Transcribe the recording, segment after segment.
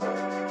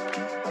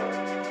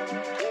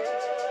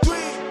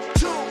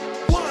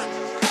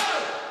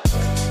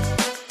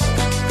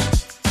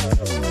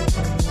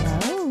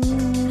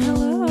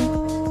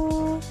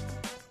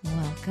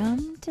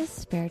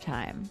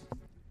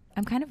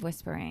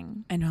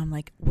whispering? I know. I'm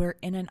like, we're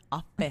in an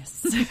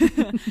office.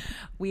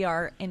 We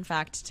are, in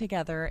fact,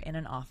 together in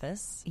an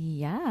office.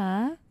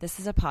 Yeah. This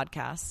is a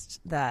podcast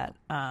that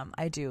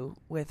I do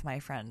with my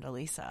friend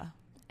Elisa.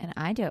 And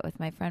I do it with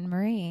my friend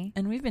Marie.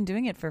 And we've been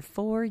doing it for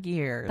 4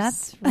 years.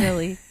 That's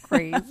really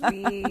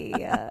crazy.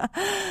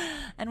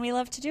 And we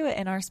love to do it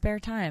in our spare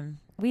time.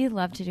 We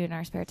love to do it in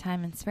our spare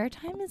time. And spare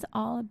time is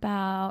all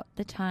about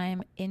the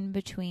time in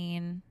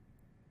between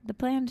the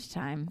planned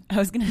time. I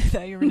was going to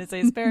thought you were going to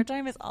say spare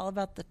time is all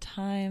about the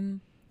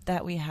time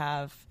that we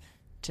have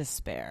to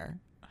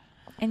spare.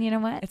 And you know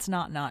what? It's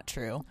not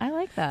true. I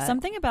like that.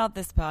 Something about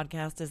this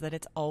podcast is that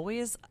it's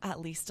always at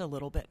least a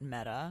little bit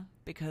meta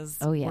because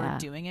we're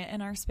doing it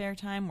in our spare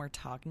time. We're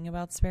talking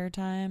about spare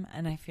time.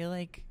 And I feel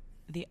like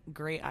the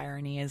great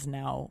irony is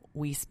now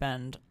we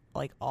spend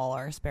like all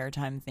our spare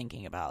time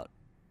thinking about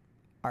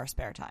our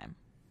spare time.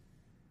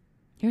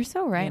 You're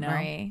so right, You know?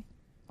 Marie.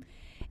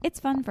 It's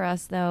fun for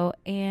us, though.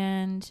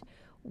 And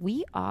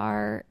we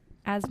are,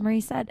 as Marie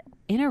said,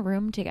 in a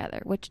room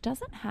together, which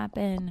doesn't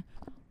happen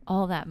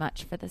all that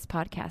much for this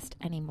podcast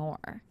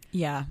anymore.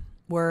 Yeah.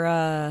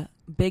 We're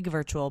big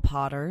virtual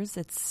podders.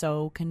 It's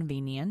so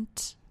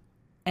convenient.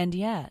 And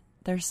yet,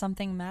 there's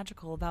something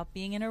magical about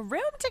being in a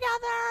room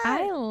together.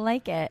 I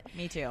like it.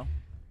 Me too.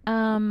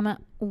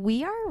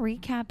 We are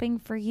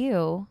recapping for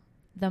you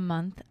the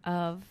month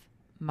of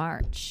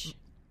March.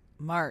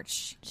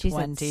 She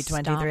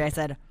 2023. I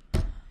said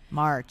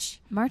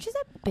March. March is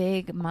a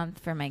big month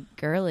for my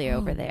girly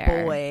over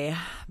there. Boy,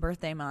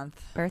 birthday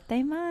month.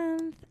 Birthday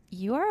month.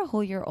 You are a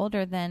whole year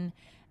older than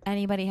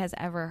anybody has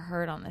ever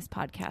heard on this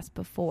podcast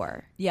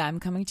before. Yeah, I'm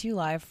coming to you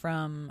live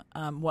from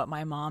what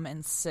my mom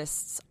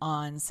insists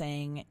on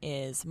saying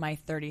is my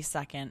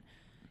 32nd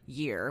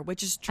year,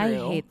 which is true.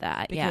 I hate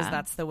that. Because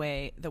that's the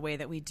way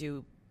that we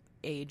do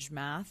age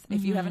math.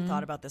 If you haven't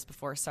thought about this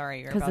before,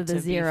 sorry, you're about of the to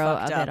zero be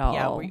fucked of up. it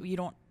all.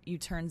 Yeah, you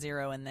turn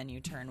 0 and then you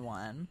turn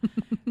 1.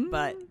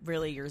 But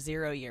really your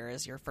 0 year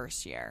is your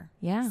first year.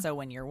 Yeah. So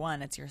when you're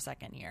 1, it's your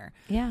second year.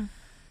 Yeah.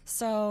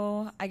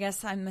 So I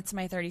guess it's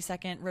my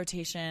 32nd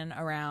rotation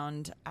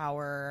around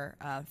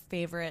our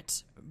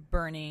favorite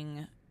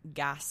burning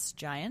gas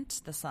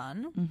giant, the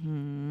sun.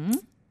 Mm-hmm.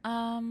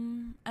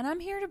 And I'm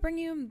here to bring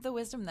you the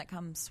wisdom that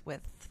comes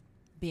with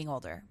being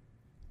older.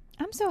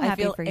 I'm so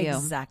happy for you.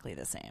 Exactly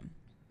the same.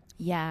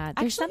 Yeah.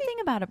 There's Actually, something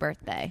about a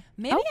birthday.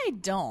 Maybe I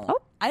don't.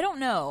 Oh. I don't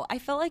know. I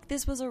felt like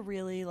this was a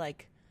really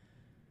like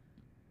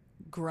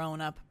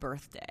grown up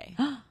birthday.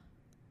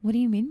 What do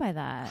you mean by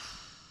that?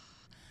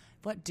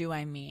 What do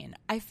I mean?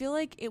 I feel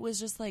like it was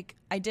just like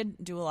I did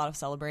do a lot of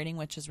celebrating,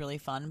 which is really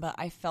fun, but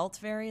I felt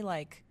very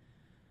like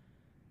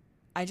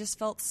I just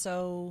felt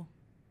so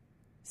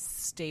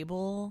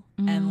stable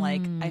and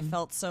like I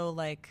felt so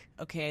like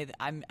okay,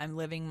 I'm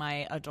living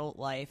my adult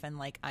life and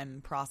like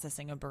I'm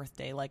processing a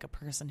birthday like a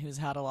person who's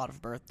had a lot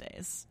of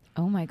birthdays.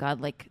 Oh my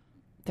God, like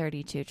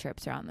 32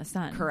 trips around the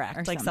sun.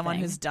 Correct. Like someone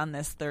who's done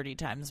this 30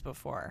 times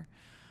before.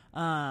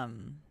 I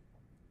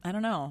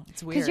don't know.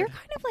 It's weird. Because you're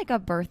kind of like a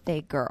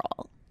birthday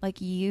girl. Like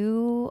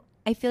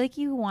I feel like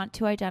you want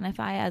to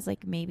identify as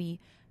like maybe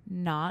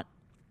not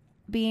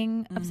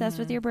being obsessed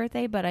with your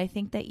birthday, but I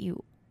think that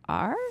you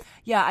are.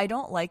 Yeah, I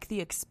don't like the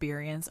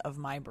experience of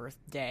my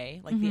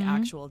birthday, like the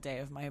actual day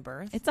of my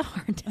birth. It's a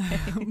hard day.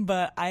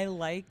 But I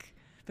like,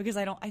 because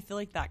I feel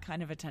like that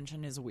kind of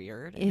attention is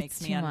weird. It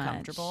makes me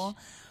uncomfortable.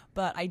 Much.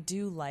 But I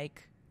do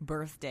like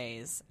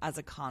birthdays as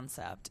a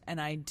concept,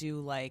 and I do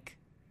like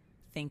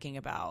thinking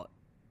about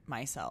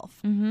myself.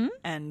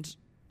 And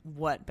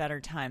what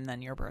better time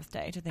than your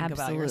birthday to think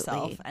about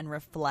yourself and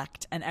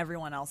reflect, and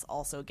everyone else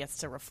also gets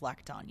to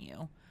reflect on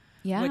you.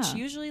 Yeah. Which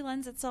usually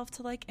lends itself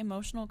to like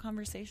emotional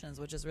conversations,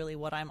 which is really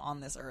what I'm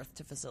on this earth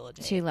to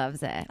facilitate. She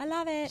loves it. I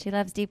love it. She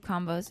loves deep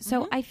combos.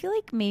 So I feel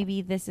like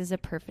maybe this is a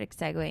perfect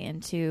segue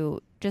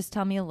into just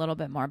tell me a little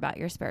bit more about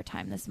your spare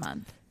time this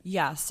month.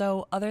 Yeah.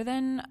 So other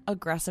than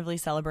aggressively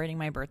celebrating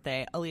my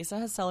birthday, Elisa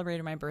has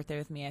celebrated my birthday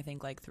with me, I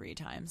think, like 3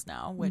 times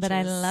now, which but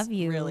is I love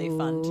you. really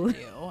fun to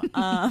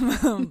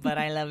do. But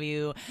I love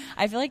you.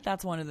 I feel like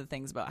that's one of the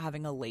things about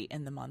having a late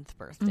in the month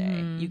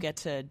birthday. You get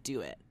to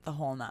do it the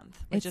whole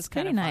month, which is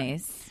kind of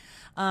nice.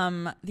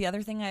 The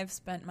other thing I've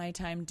spent my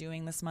time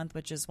doing this month,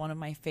 which is one of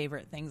my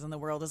favorite things in the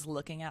world, is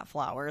looking at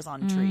flowers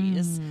on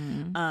trees,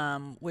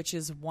 which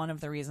is one of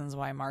the reasons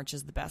why March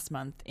is the best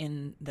month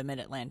in the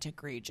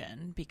Mid-Atlantic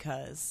region,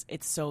 because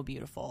it's so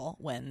beautiful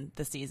when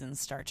the seasons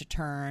start to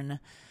turn.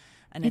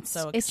 And it's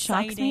so exciting. It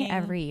shocks me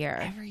every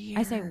year.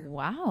 I say,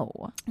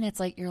 wow. And it's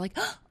like, you're like,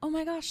 oh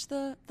my gosh,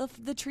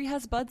 the tree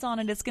has buds on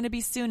it. It's going to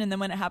be soon. And then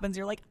when it happens,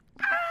 you're like,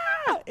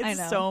 ah!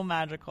 It's so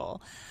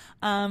magical.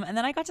 And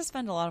then I got to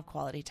spend a lot of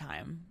quality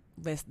time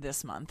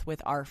this month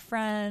with our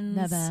friends.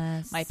 The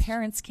best. My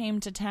parents came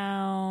to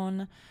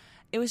town.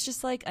 It was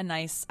just like a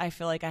nice, I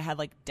feel like I had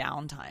like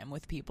downtime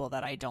with people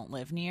that I don't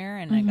live near.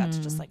 And I got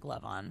to just like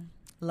love on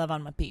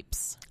my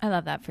peeps. I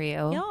love that for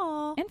you.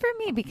 Yeah. And for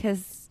me,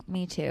 because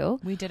me too.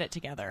 We did it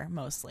together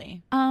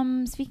mostly.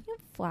 Speaking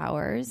of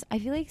flowers, I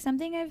feel like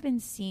something I've been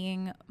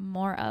seeing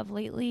more of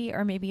lately,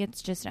 or maybe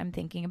it's just I'm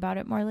thinking about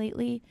it more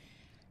lately,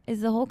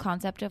 is the whole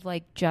concept of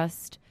like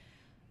just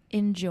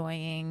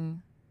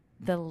enjoying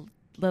the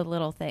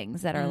little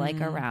things that are like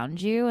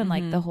around you, and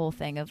like the whole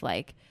thing of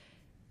like,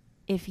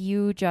 if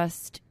you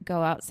just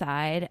go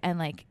outside and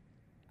like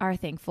are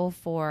thankful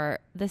for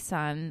the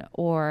sun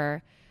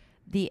or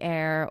the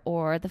air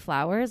or the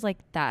flowers, like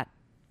that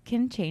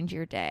can change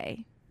your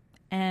day.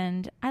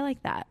 And I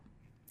like that.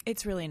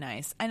 It's really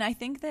nice. And I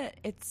think that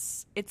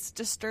it's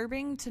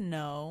disturbing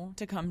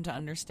to come to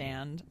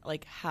understand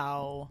like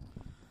how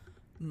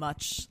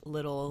much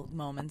little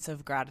moments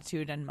of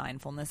gratitude and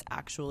mindfulness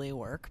actually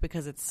work,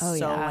 because it's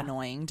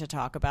annoying to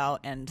talk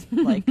about and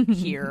like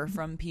hear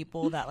from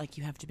people that like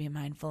you have to be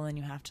mindful and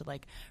you have to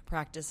like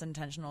practice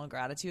intentional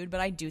gratitude.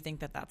 But I do think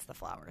that that's the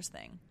flowers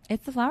thing.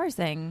 It's the flowers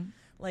thing.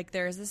 Like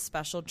there's this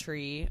special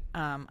tree.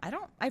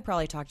 I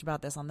probably talked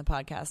about this on the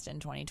podcast in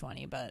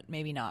 2020, but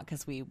maybe not,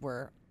 because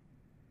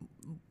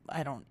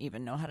I don't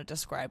even know how to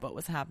describe what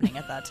was happening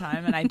at that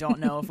time, and I don't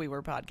know if we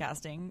were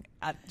podcasting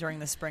during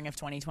the spring of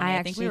 2020.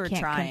 I think we were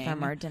trying,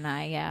 confirm or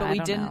deny, but we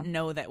didn't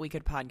know that we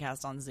could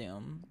podcast on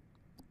Zoom.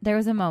 There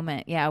was a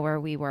moment, where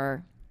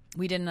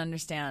we didn't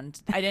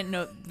understand. I didn't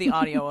know the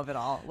audio of it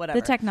all. Whatever.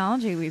 The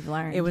technology we've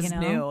learned. It was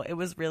new. It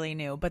was really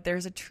new. But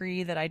there's a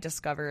tree that I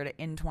discovered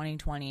in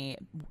 2020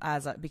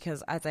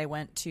 because as I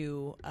went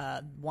to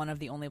one of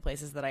the only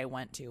places that I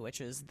went to,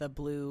 which is the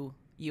blue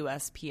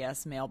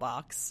USPS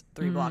mailbox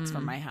 3 blocks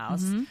from my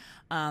house.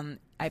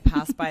 I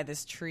passed by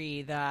this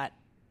tree that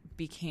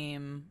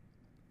became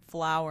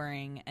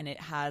flowering, and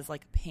it has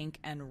like pink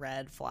and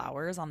red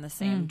flowers on the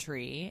same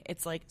tree.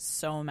 It's like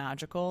so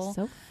magical.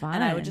 So fun.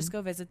 And I would just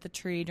go visit the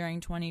tree during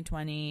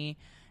 2020,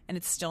 and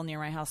it's still near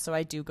my house, so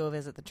I do go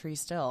visit the tree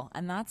still.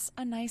 And that's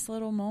a nice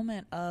little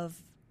moment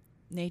of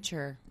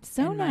nature.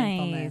 So and nice.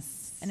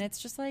 Mindfulness. And it's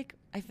just like,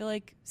 I feel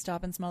like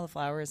stop and smell the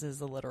flowers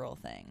is a literal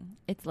thing.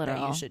 It's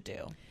literal. That you should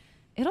do.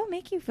 It'll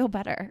make you feel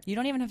better. You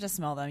don't even have to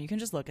smell them. You can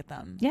just look at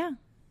them. Yeah.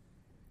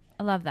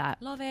 I love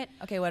that. Love it.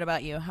 Okay, what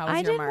about you? How was I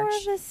your did March? more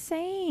of the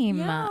same.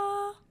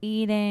 Yeah.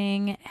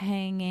 Eating,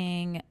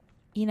 hanging.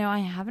 I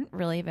haven't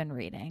really been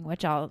reading,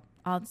 which I'll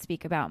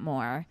speak about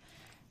more.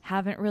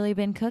 Haven't really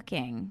been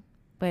cooking,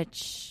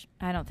 which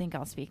I don't think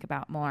I'll speak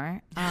about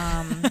more.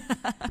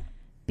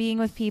 Being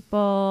with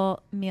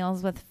people,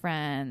 meals with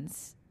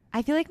friends.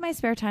 I feel like my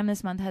spare time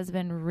this month has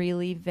been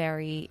really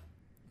very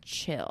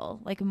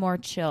chill, like more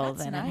chill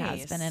than it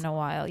has been in a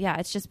while. Yeah,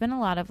 it's just been a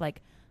lot of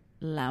like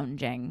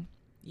lounging.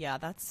 Yeah,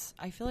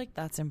 I feel like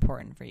that's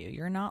important for you.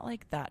 You're not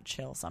like that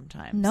chill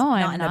sometimes. No,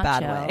 I'm not in a bad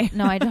chill. way.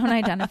 No, I don't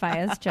identify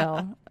as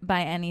chill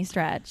by any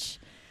stretch.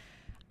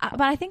 But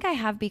I think I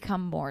have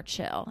become more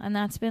chill, and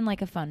that's been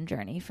like a fun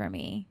journey for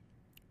me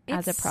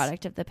as a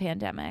product of the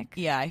pandemic.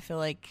 Yeah, I feel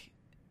like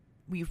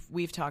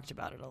we've talked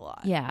about it a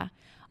lot. Yeah.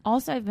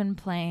 Also, I've been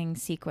playing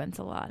Sequence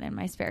a lot in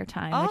my spare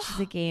time, which is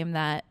a game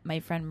that my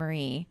friend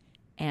Marie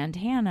and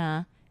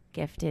Hannah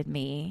gifted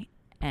me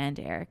and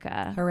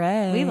Erica.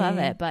 Hooray. We love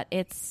it, but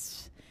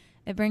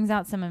it brings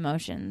out some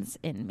emotions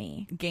in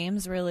me.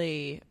 Games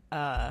really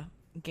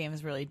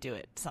do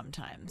it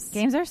sometimes.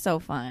 Games are so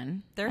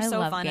fun. They're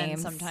so fun,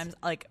 games. And sometimes,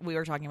 like we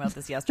were talking about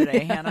this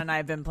yesterday, Hannah and I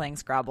have been playing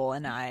Scrabble,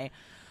 and I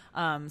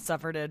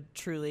suffered a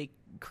truly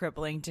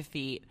crippling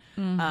defeat.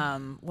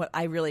 What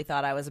I really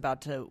thought I was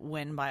about to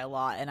win by a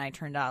lot, and I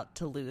turned out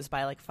to lose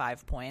by like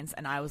 5 points,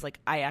 and I was like,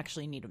 I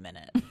actually need a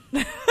minute.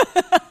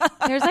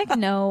 There's like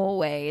no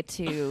way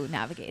to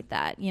navigate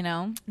that,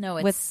 No,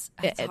 it's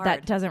hard.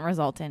 That doesn't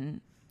result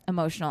in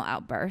emotional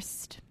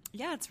outburst.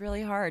 Yeah, it's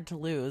really hard to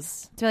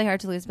lose. It's really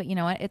hard to lose, but you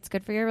know what? It's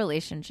good for your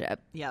relationship.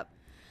 Yep.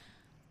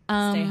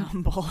 Stay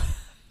humble.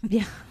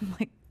 Yeah.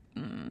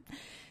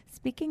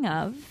 Speaking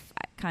of,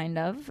 kind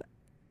of,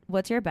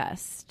 what's your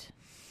best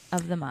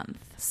of the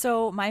month?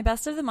 So my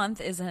best of the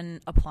month is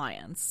an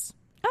appliance.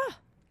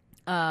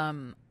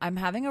 I'm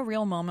having a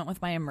real moment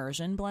with my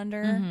immersion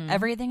blender.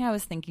 Everything I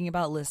was thinking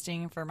about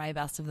listing for my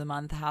best of the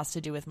month has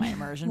to do with my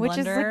immersion blender. Which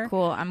is like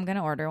cool. I'm going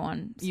to order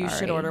one. You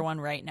should order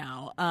one right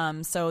now.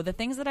 So the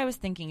things that I was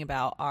thinking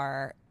about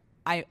are,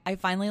 I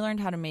finally learned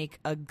how to make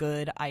a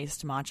good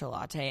iced matcha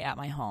latte at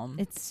my home.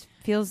 It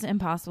feels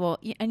impossible.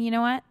 And you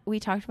know what?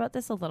 We talked about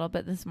this a little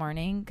bit this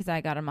morning because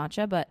I got a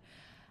matcha, but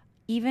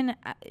even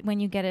when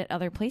you get it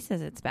other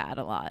places, it's bad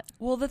a lot.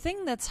 Well, the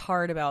thing that's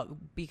hard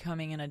about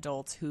becoming an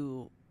adult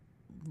who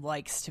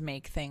likes to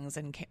make things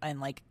and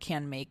like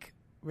can make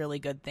really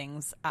good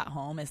things at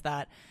home is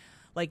that,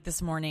 like,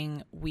 this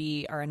morning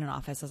we are in an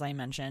office, as I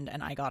mentioned,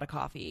 and I got a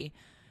coffee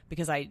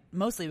because I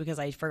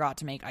forgot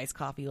to make iced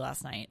coffee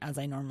last night, as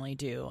I normally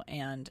do.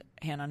 And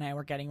Hannah and I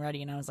were getting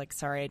ready, and I was like,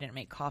 sorry, I didn't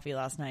make coffee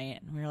last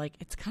night. And we were like,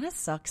 it kind of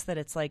sucks that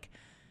it's like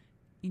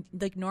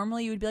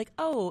normally you would be like,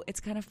 oh, it's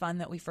kind of fun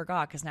that we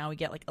forgot because now we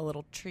get like a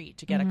little treat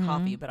to get a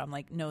coffee. But I'm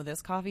like, no,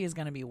 this coffee is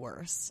going to be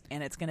worse,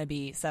 and it's going to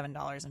be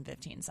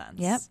 $7.15.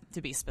 Yep.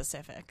 To be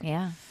specific.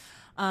 Yeah.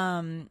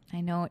 I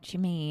know what you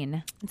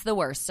mean. It's the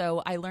worst.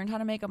 So I learned how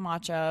to make a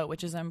matcha,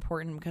 which is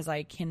important because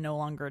I can no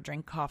longer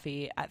drink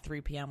coffee at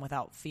 3 p.m.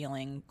 without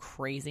feeling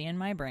crazy in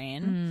my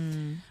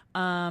brain.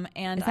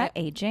 And is that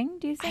aging,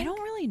 do you think? I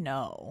don't really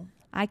know.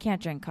 I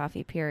can't drink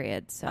coffee,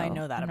 period. So I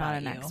know that I'm about not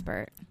an you.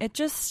 expert.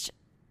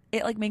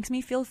 It like makes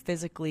me feel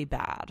physically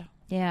bad.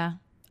 Yeah.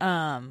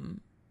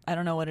 I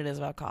don't know what it is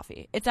about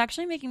coffee. It's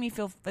actually making me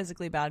feel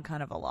physically bad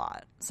kind of a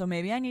lot. So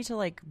maybe I need to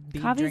like be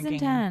Coffee's drinking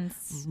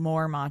intense.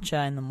 more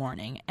matcha in the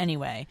morning.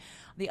 Anyway,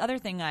 the other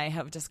thing I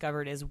have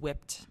discovered is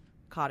whipped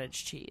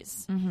cottage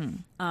cheese,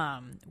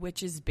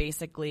 which is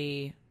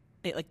basically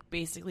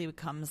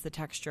becomes the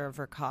texture of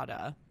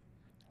ricotta.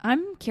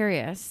 I'm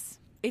curious.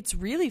 It's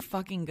really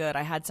fucking good.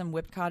 I had some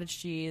whipped cottage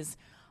cheese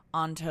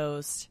on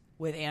toast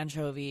with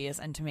anchovies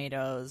and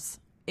tomatoes.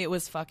 It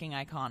was fucking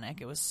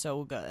iconic. It was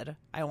so good.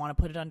 I want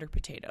to put it under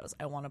potatoes.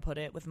 I want to put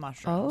it with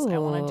mushrooms. I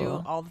want to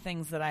do all the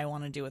things that I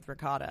want to do with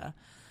ricotta.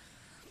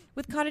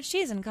 With cottage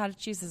cheese, and cottage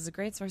cheese is a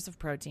great source of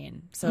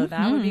protein. So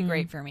that would be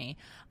great for me.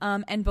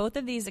 And both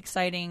of these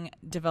exciting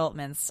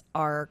developments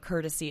are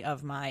courtesy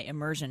of my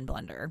immersion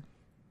blender,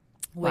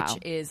 which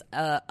is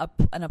an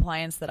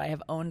appliance that I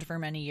have owned for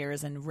many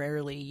years and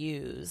rarely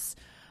use.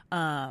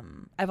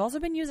 I've also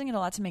been using it a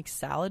lot to make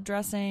salad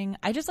dressing.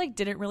 I just like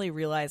didn't really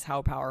realize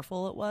how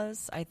powerful it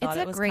was. I thought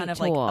it was kind of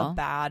like a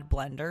bad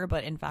blender,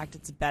 but in fact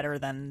it's better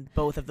than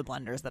both of the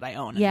blenders that I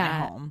own in my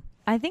home.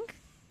 I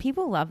think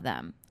people love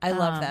them. I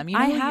love them. You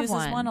know who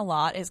uses one a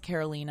lot is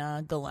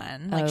Carolina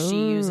Galen. Like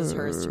she uses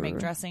hers to make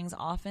dressings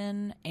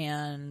often,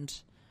 and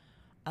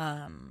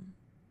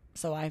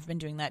so I've been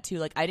doing that too.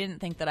 Like I didn't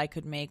think that I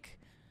could make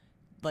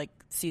like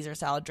Caesar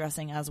salad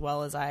dressing as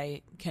well as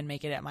I can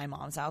make it at my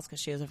mom's house because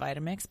she has a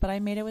Vitamix, but I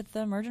made it with the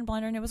immersion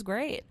blender and it was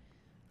great.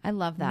 I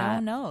love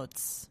that. No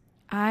notes.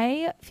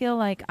 I feel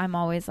like I'm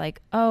always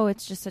like, oh,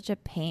 it's just such a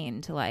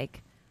pain to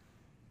like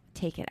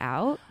take it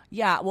out.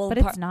 Yeah, well, but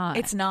it's not.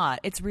 It's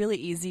not. It's really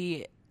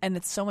easy, and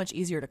it's so much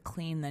easier to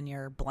clean than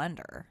your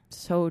blender.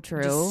 So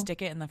true. Just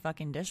stick it in the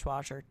fucking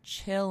dishwasher,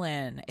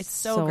 chillin'. It's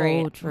so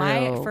great.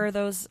 True. For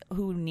those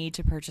who need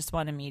to purchase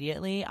one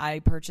immediately,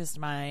 I purchased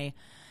my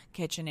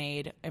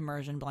KitchenAid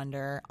immersion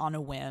blender on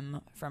a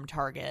whim from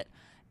Target,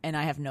 and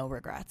I have no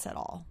regrets at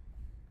all.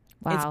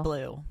 Wow. It's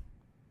blue.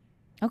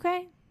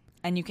 Okay.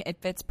 And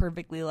it fits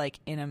perfectly like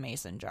in a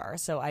mason jar.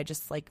 So I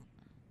just like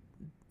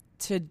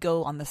to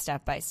go on the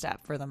step by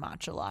step for the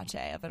matcha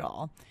latte of it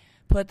all.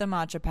 Put the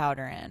matcha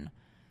powder in.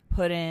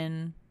 Put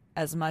in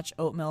as much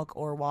oat milk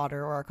or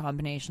water or a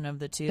combination of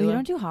the two. Oh, you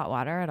don't do hot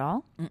water at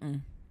all?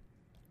 Mm-mm.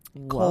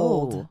 Whoa.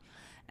 Cold.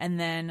 And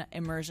then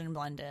immersion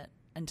blend it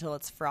until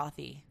it's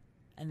frothy.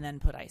 And then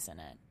put ice in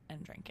it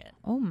and drink it.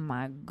 Oh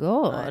my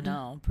god! I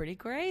know, pretty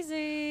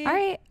crazy. All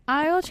right,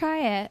 I will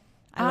try it.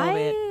 I love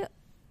it.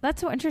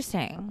 That's so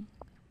interesting.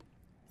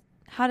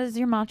 How does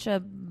your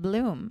matcha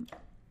bloom?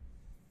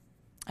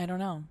 I don't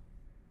know.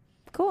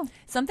 Cool.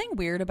 Something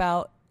weird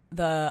about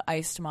the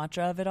iced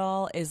matcha of it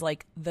all is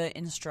like the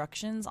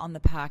instructions on the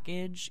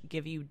package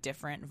give you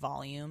different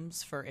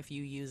volumes for if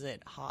you use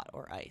it hot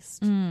or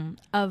iced.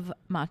 Of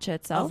matcha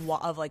itself?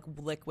 Of like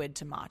liquid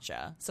to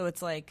matcha. So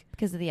it's like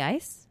because of the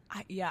ice?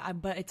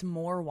 But it's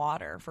more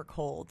water for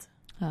cold.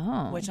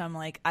 Oh. Which I'm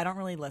like, I don't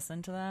really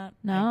listen to that.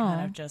 No. I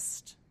kind of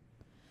just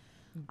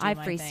I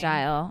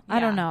freestyle. I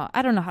don't know.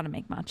 I don't know how to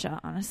make matcha,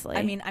 honestly.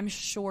 I mean, I'm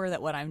sure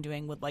that what I'm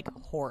doing would like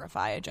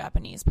horrify a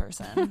Japanese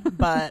person,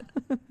 but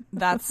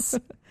that's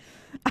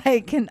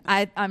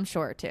I'm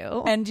sure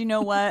too. And you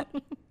know what?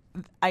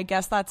 I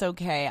guess that's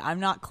okay. I'm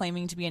not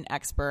claiming to be an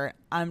expert.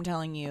 I'm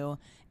telling you,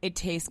 it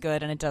tastes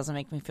good and it doesn't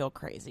make me feel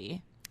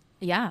crazy.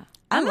 Yeah.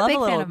 I love a big a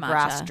little fan of matcha.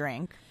 grass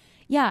drink.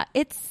 Yeah,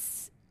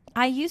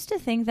 I used to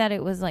think that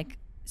it was like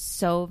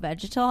so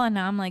vegetal, and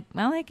now I'm like,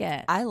 I like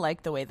it. I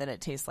like the way that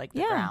it tastes like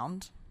the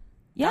ground.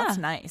 Yeah. That's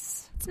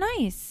nice. It's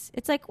nice.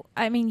 It's like,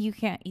 I mean, you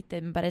can't eat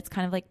them, but it's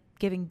kind of like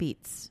giving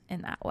beets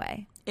in that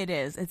way. It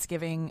is. It's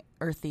giving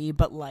earthy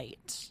but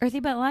light. Earthy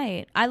but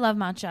light. I love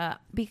matcha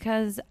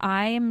because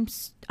I'm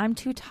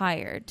too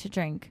tired to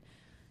drink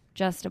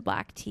just a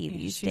black tea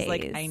these days. She's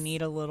like, I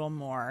need a little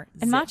more.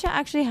 And matcha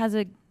actually has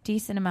a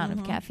decent amount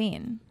of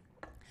caffeine.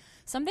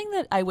 Something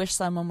that I wish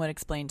someone would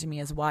explain to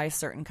me is why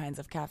certain kinds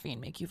of caffeine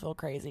make you feel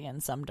crazy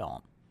and some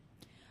don't.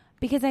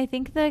 Because I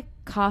think the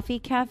coffee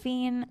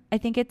caffeine, I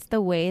think it's the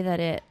way that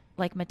it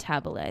like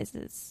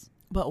metabolizes.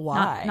 But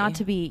why? Not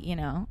to be,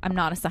 I'm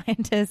not a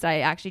scientist. I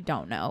actually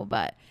don't know.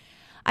 But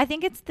I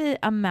think it's the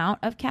amount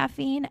of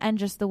caffeine and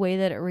just the way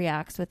that it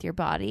reacts with your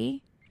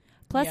body.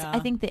 Plus, I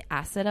think the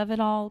acid of it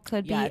all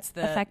could be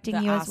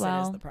affecting you as well. The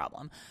acid is the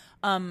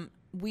problem.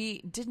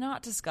 We did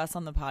not discuss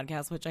on the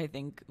podcast, which I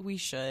think we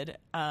should,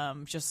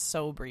 just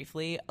so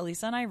briefly.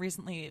 Elisa and I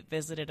recently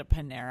visited a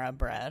Panera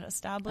Bread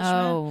establishment.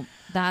 Oh,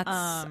 that's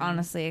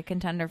honestly a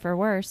contender for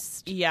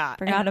worst. Yeah.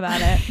 Forgot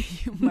about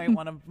it. You might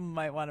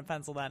want to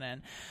pencil that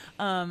in.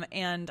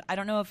 And I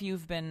don't know if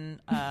you've been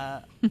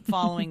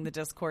following the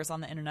discourse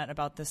on the internet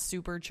about the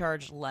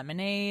supercharged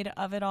lemonade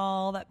of it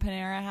all that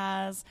Panera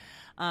has.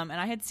 And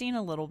I had seen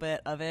a little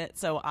bit of it,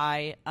 so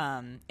I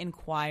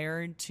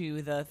inquired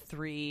to the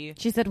 3.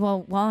 She said,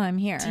 well, while I'm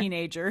here.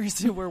 Teenagers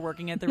who were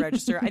working at the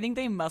register. I think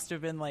they must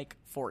have been like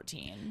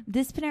 14.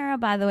 This Panera,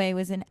 by the way,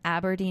 was in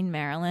Aberdeen,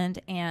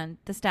 Maryland, and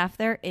the staff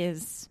there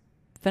is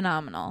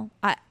phenomenal.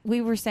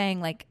 We were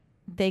saying, like,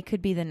 they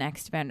could be the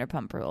next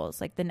Vanderpump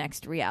Rules, like the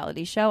next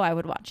reality show. I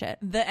would watch it.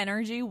 The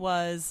energy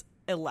was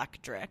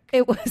electric.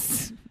 It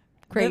was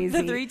crazy.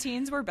 The three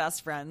teens were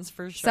best friends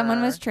for sure.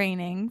 Someone was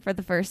training for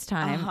the first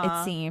time,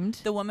 Uh-huh. it seemed.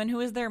 The woman who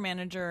was their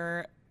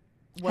manager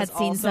was Had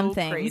seen also some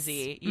things.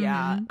 crazy.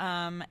 Yeah.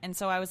 And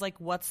so I was like,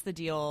 what's the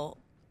deal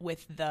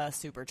with the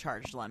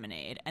supercharged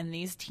lemonade? And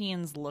these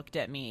teens looked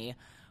at me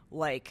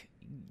like,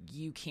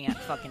 you can't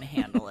fucking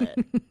handle it.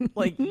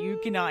 Like, you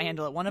cannot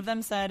handle it. One of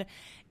them said,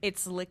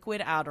 it's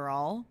liquid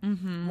Adderall.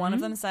 One of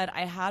them said,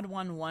 I had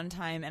one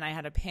time and I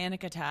had a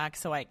panic attack,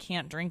 so I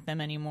can't drink them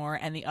anymore.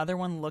 And the other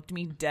one looked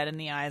me dead in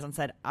the eyes and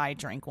said, I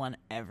drink one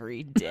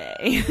every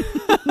day.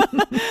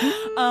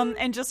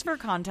 And just for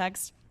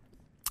context,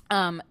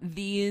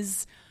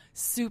 these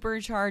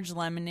supercharged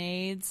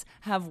lemonades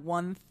have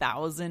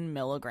 1,000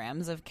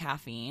 milligrams of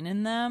caffeine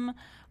in them.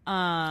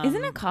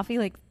 Isn't a coffee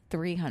like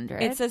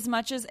 300? It's as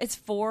much as it's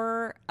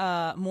more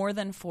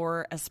than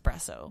 4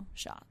 espresso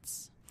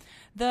shots.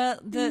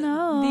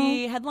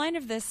 The headline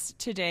of this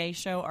Today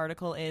Show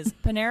article is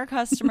Panera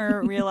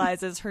customer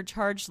realizes her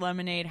charged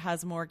lemonade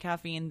has more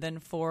caffeine than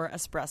 4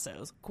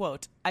 espressos.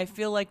 Quote, I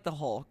feel like the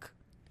Hulk.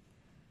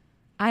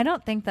 I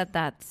don't think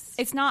that's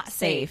It's not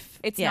safe.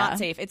 It's not Yeah.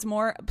 safe. It's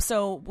more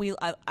so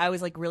I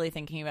was like really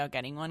thinking about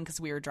getting one because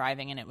we were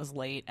driving and it was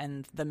late,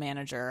 and the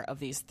manager of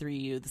these 3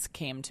 youths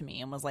came to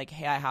me and was like,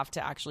 hey, I have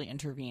to actually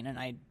intervene and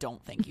I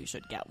don't think you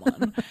should get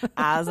one.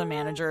 As a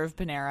manager of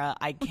Panera,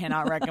 I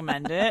cannot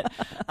recommend it.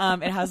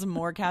 It has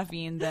more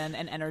caffeine than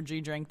an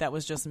energy drink that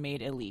was just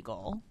made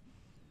illegal.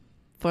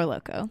 Four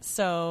Loko.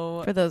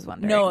 So For those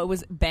wondering. no, it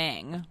was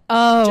Bang.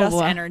 Oh. Just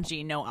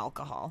energy, no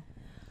alcohol.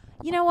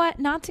 You know what?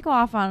 Not to go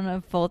off on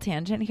a full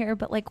tangent here,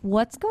 but like,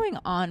 what's going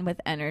on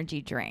with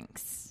energy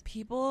drinks?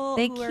 People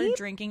who are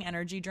drinking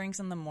energy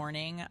drinks in the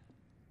morning,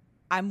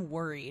 I'm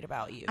worried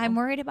about you. I'm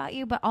worried about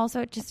you, but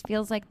also it just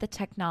feels like the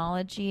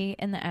technology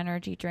in the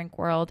energy drink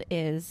world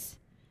it's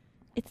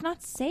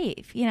not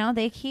safe. You know,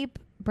 they keep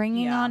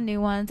bringing on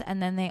new ones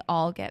and then they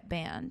all get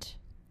banned.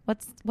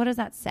 What does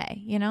that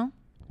say, you know?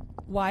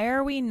 Why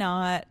are we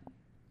not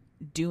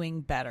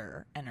doing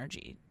better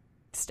energy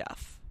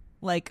stuff?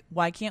 Like,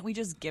 why can't we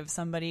just give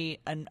somebody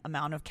an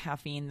amount of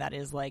caffeine that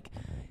is like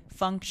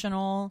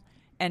functional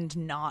and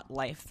not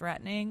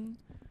life-threatening?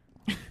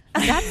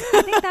 I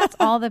think that's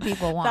all that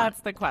people want. That's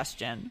the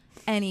question.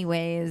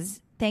 Anyways,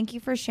 thank you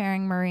for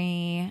sharing,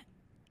 Marie.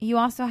 You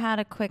also had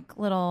a quick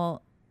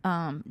little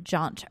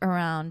jaunt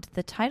around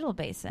the tidal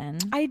basin.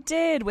 I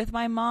did with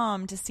my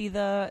mom to see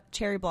the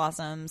cherry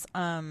blossoms.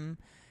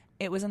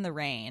 It was in the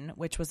rain,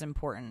 which was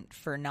important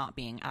for not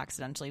being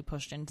accidentally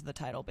pushed into the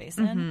tidal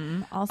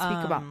basin. I'll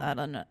speak about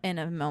that in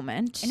a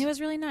moment. And it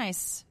was really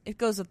nice. It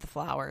goes with the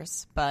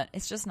flowers, but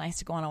it's just nice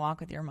to go on a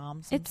walk with your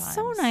mom sometimes. It's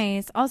so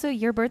nice. Also,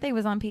 your birthday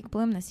was on peak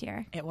bloom this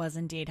year. It was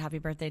indeed. Happy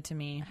birthday to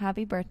me.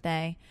 Happy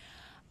birthday.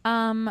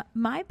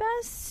 My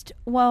best,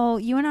 well,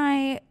 you and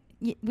I,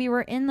 we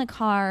were in the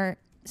car,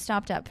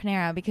 stopped at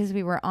Panera because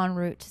we were en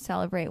route to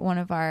celebrate one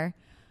of our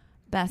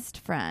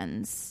best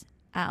friends,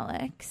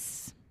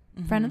 Alex,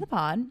 friend of the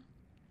pod.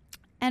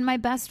 And my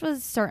best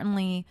was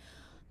certainly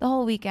the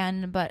whole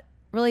weekend, but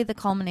really the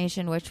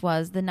culmination, which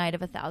was the Night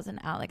of 1,000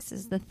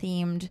 Alexes, the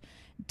themed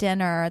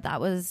dinner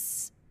that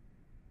was,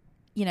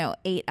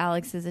 8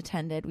 Alexes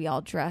attended. We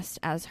all dressed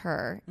as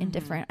her in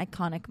different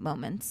iconic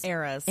moments.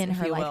 Eras, in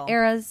her if you life. will.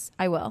 Eras,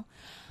 I will.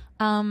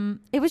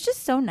 It was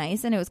just so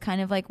nice, and it was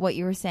kind of like what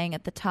you were saying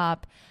at the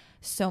top.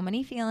 So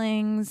many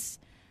feelings,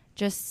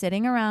 just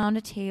sitting around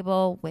a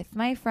table with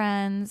my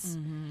friends.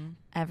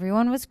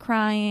 Everyone was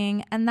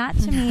crying, and that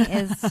to me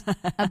is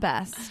a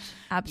best.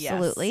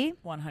 Absolutely. Yes,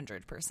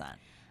 100%.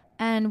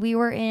 And we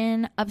were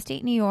in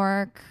upstate New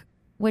York,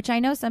 which I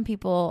know some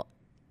people,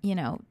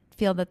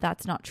 feel that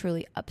that's not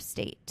truly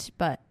upstate,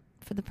 but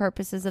for the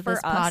purposes of For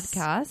this us,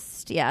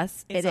 podcast,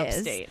 yes, It's it is.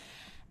 upstate.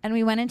 And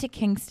we went into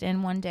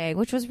Kingston one day,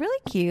 which was really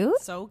cute.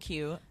 So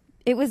cute.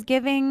 It was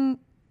giving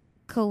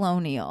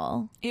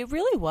colonial. It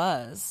really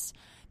was.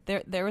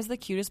 There was the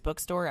cutest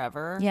bookstore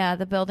ever. Yeah,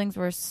 the buildings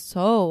were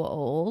so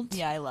old.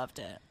 Yeah, I loved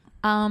it.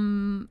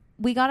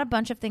 We got a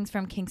bunch of things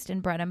from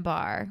Kingston Bread and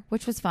Bar,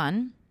 which was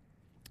fun.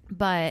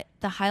 But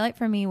the highlight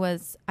for me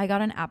was I got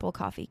an apple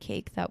coffee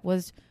cake that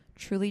was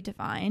truly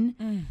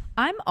divine.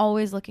 I'm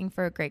always looking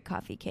for a great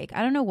coffee cake.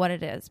 I don't know what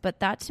it is, but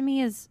that to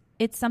me it's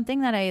something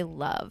that I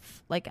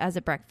love, like as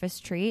a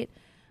breakfast treat,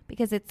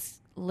 because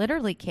it's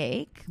literally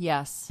cake.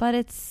 Yes. But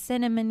it's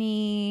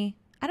cinnamony.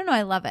 I don't know.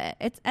 I love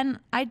it. And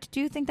I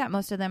do think that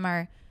most of them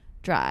are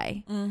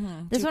dry.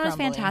 This Too one was crumbly.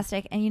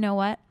 fantastic. And you know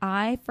what?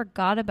 I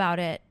forgot about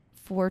it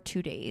for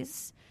 2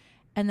 days.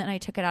 And then I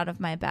took it out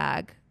of my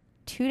bag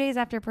 2 days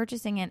after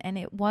purchasing it. And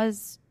it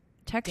was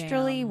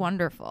texturally Damn.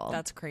 wonderful.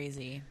 That's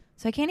crazy.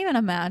 So I can't even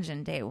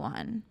imagine day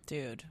one.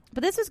 Dude.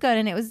 But this was good.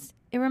 And it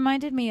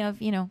reminded me of,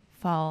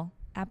 fall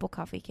apple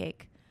coffee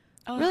cake.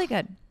 Oh, Really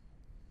good.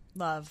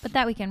 Love. But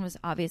that weekend was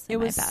obviously It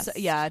was, my best.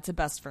 it's a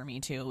best for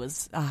me too. It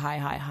was a high.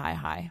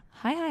 High.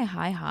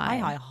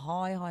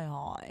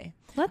 High.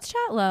 Let's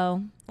chat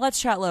low. Let's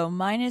chat low.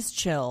 Mine is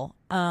chill.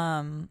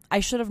 I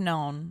should have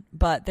known,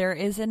 but there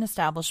is an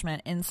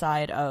establishment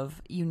inside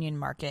of Union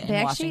Market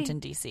in Washington,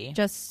 D.C.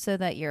 Just so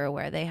that you're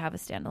aware, they have a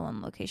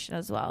standalone location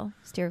as well.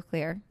 Steer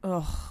clear.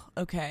 Oh,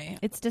 okay.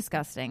 It's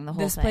disgusting, the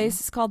whole This thing. place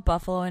is called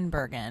Buffalo and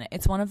Bergen.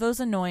 It's one of those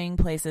annoying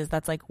places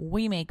that's like,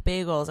 we make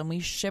bagels and we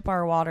ship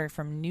our water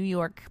from New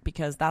York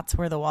because that's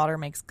where the water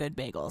makes good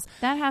bagels.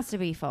 That has to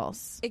be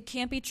false. It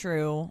can't be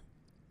true.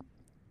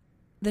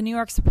 The New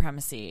York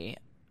supremacy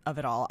of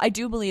it all. I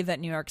do believe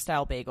that New York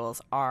style bagels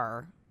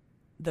are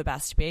the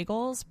best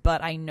bagels,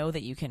 but I know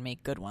that you can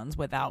make good ones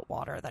without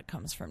water that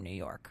comes from New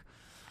York.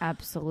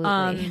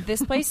 Absolutely.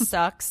 This place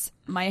sucks.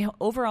 My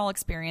overall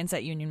experience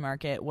at Union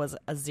Market was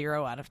a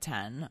 0 out of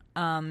 10.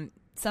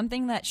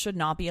 Something that should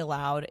not be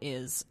allowed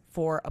is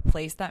for a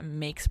place that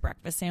makes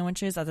breakfast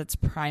sandwiches as its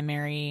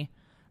primary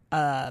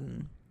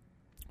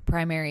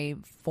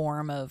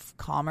form of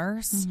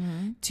commerce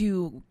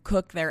to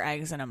cook their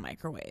eggs in a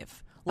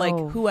microwave. Like,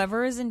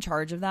 whoever is in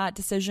charge of that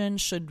decision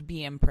should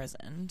be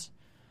imprisoned.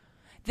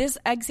 This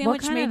egg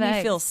sandwich made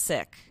me feel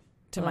sick.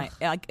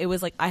 It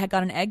was like I had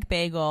got an egg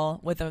bagel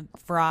with a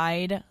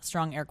fried,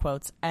 strong air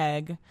quotes,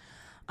 egg,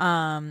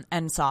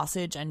 and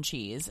sausage and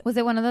cheese. Was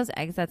it one of those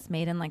eggs that's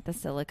made in like the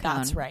silicone?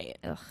 That's right.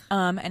 Ugh.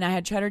 And I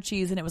had cheddar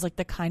cheese, and it was like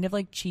the kind of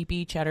like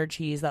cheapy cheddar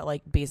cheese that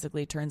like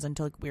basically turns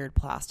into like weird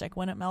plastic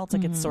when it melts.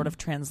 Like it's sort of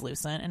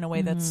translucent in a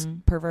way that's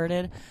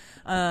perverted.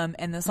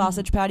 And the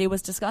sausage patty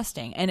was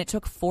disgusting, and it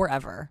took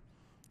forever.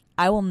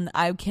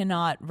 I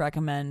cannot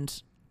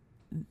recommend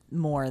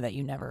more that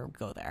you never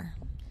go there.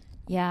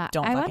 Yeah,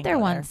 I went there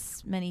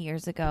once many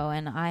years ago,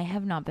 and I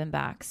have not been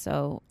back.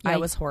 So yeah, it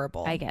was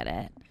horrible. I get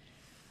it.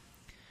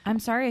 I'm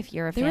sorry if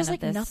you're a fan there of was like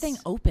this. nothing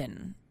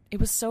open.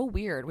 It was so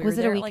weird. Was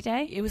it a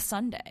weekday? It was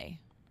Sunday.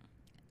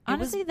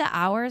 Honestly, the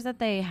hours that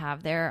they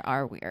have there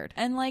are weird.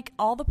 And like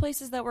all the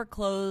places that were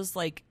closed,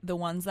 like the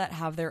ones that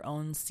have their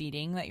own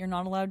seating that you're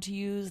not allowed to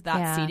use,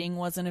 that seating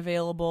wasn't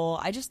available.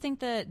 I just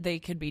think that they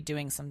could be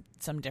doing some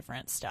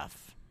different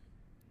stuff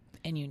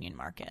in Union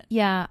Market.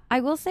 Yeah,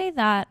 I will say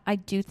that I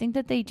do think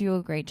that they do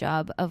a great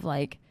job of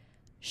like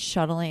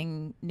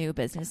shuttling new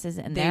businesses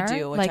in there. They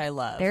do, which like, I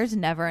love. There's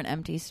never an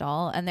empty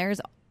stall, and there's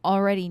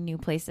already new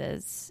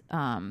places.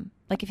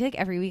 Like I feel like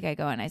every week I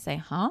go and I say,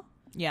 "Huh?"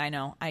 Yeah, I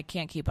know. I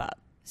can't keep up.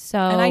 So,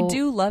 and I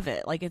do love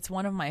it. Like it's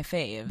one of my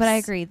faves. But I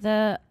agree.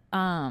 The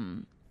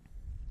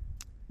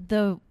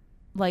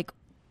like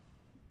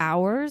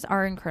hours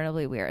are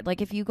incredibly weird.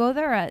 Like if you go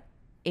there at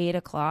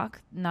 8:00,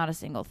 not a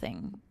single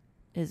thing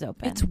is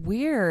open. It's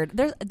weird.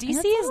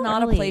 DC is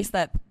not a place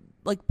that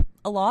like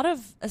a lot of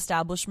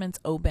establishments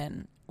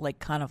open like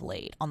kind of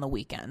late on the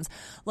weekends.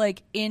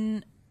 Like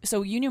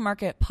so Union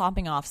Market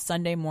popping off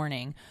Sunday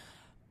morning,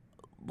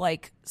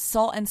 like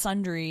Salt and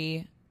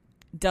Sundry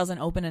doesn't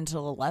open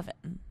until 11.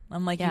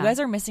 I'm like, you guys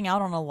are missing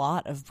out on a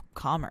lot of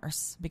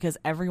commerce because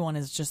everyone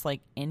is just like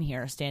in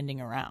here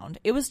standing around.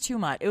 It was too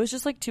much. It was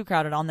just like too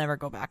crowded. I'll never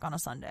go back on a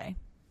Sunday.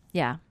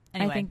 Yeah.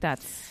 Anyway. I think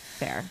that's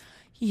fair.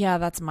 Yeah,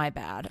 that's my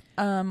bad.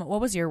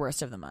 What was your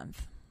worst of the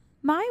month?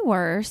 My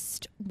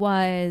worst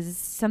was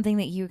something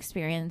that you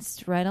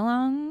experienced right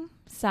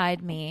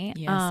alongside me.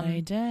 Yes,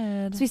 I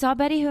did. So we saw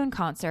Betty Who in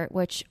concert,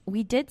 which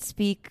we did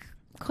speak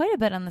quite a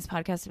bit on this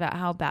podcast about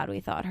how bad we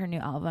thought her new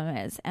album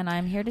is. And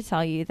I'm here to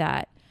tell you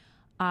that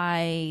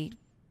I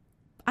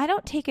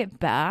don't take it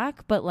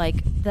back, but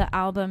like the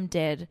album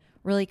did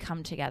really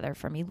come together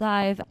for me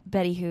live.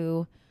 Betty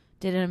Who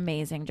did an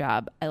amazing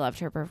job. I loved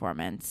her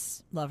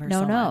performance. Love her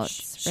no so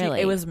notes, much.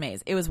 really. It was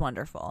amazing. It was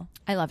wonderful.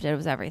 I loved it. It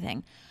was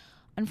everything.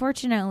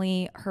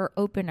 Unfortunately, her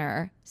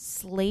opener,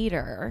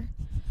 Slater,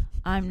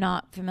 I'm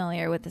not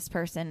familiar with this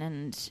person,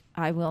 and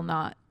I will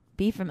not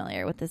be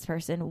familiar with this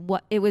person.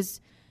 It was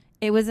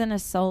an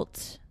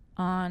assault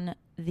on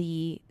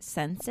the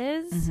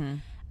senses,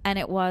 and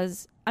it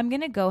was, I'm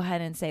going to go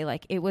ahead and say,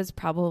 like, it was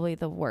probably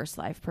the worst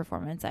live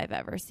performance I've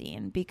ever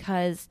seen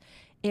because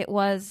it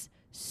was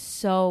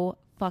so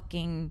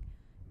fucking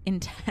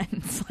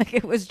intense. Like,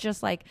 it was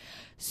just, like,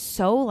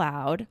 so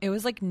loud. It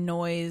was like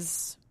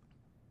noise.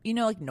 You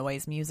know, like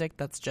noise music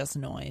that's just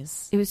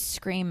noise. It was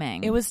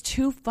screaming. It was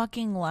too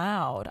fucking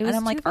loud. It was and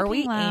I'm like, are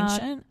we loud.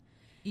 ancient?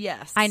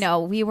 Yes. I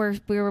know. We were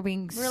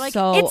being like,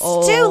 so it's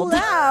old. too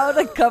loud.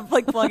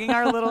 Like plugging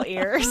our little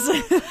ears.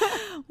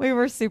 We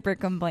were super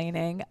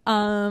complaining.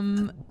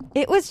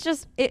 It was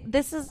just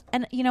this is,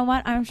 and you know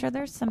what? I'm sure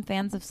there's some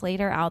fans of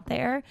Slater out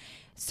there.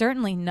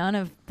 Certainly none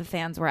of the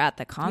fans were at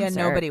the concert.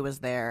 Yeah, nobody was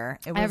there.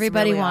 It was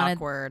Everybody really wanted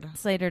awkward.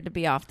 Slater to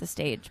be off the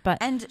stage,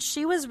 And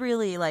she was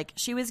really like,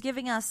 she was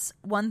giving us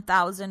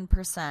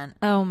 1,000%.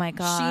 Oh my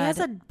God. She has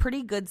a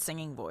pretty good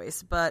singing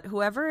voice, but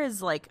whoever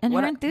is like, and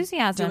her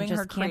enthusiasm doing just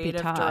her can't be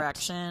creative topped.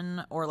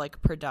 direction or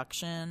like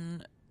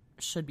production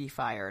should be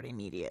fired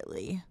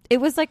immediately. It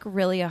was like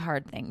really a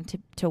hard thing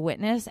to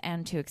witness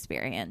and to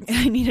experience.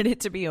 I needed it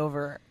to be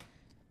over.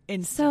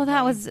 So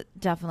that was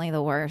definitely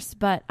the worst.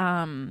 But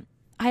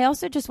I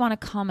also just want to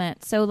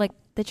comment. So like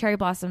the cherry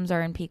blossoms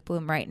are in peak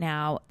bloom right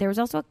now. There was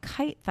also a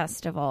kite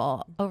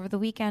festival over the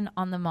weekend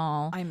on the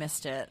mall. I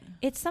missed it.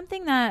 It's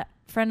something that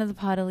friend of the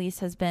pod, Elise,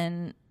 has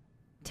been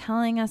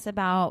telling us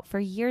about for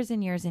years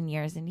and years and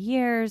years and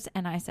years.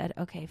 And I said,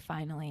 okay,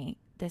 finally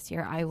this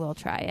year I will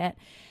try it.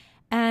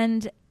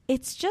 And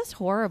it's just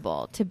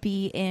horrible to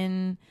be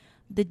in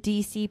the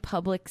DC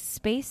public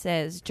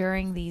spaces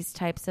during these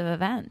types of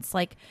events.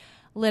 Like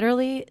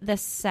literally the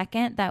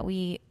second that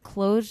we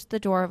closed the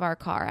door of our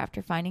car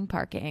after finding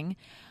parking,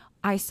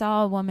 I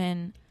saw a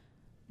woman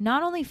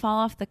not only fall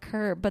off the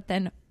curb, but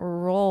then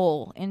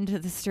roll into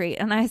the street.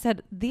 And I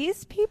said,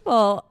 these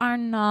people are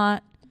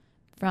not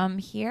from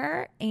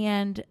here,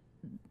 and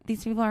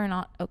these people are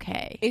not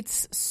okay.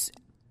 It's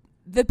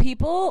the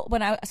people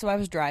I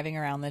was driving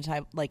around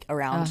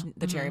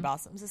the cherry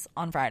blossoms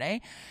on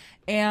Friday,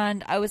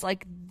 and I was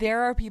like,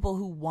 there are people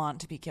who want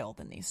to be killed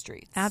in these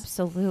streets.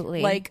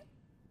 Absolutely. Like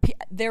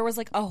there was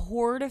like a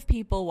horde of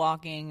people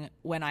walking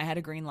when I had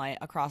a green light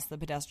across the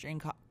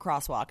pedestrian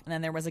crosswalk, and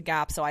then there was a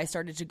gap, so I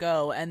started to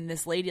go, and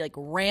this lady like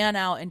ran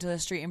out into the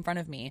street in front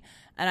of me,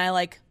 and I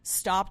like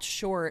stopped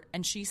short,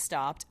 and she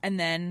stopped, and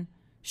then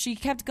she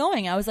kept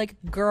going. I was like,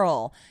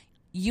 girl,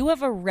 you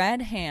have a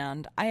red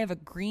hand, I have a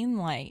green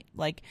light,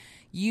 like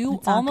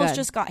you almost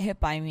just got hit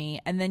by me,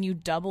 and then you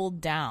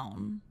doubled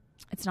down.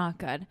 It's not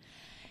good.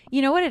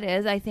 You know what it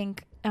is? I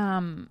think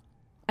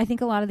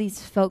a lot of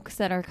these folks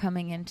that are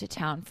coming into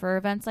town for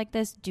events like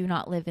this do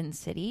not live in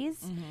cities.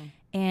 Mm-hmm.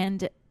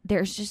 And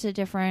there's just a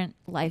different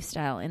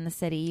lifestyle in the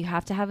city. You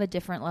have to have a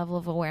different level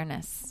of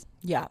awareness.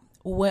 Yeah.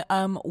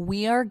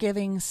 We are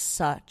giving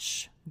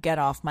such get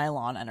off my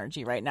lawn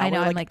energy right now. I know.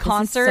 We're I'm like,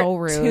 concert this is so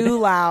rude. Too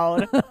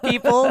loud.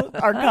 People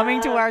are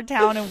coming to our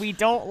town and we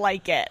don't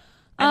like it.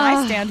 And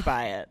I stand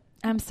by it.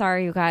 I'm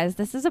sorry, you guys.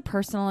 This is a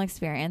personal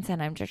experience,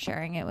 and I'm just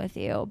sharing it with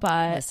you.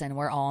 But listen,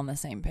 we're all on the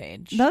same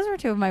page. Those were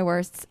two of my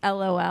worsts.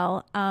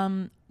 LOL.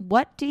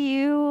 What do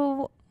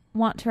you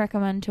want to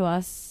recommend to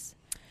us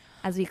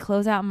as we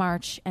close out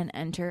March and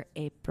enter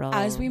April?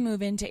 As we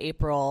move into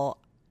April,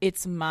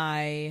 it's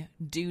my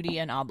duty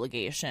and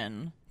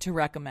obligation to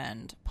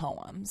recommend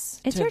poems.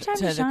 It's your time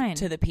to shine.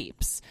 To the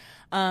peeps.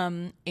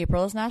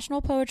 April is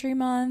National Poetry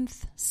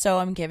Month, so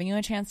I'm giving you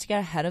a chance to get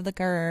ahead of the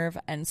curve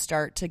and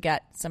start to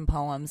get some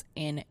poems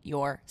in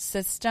your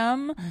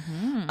system.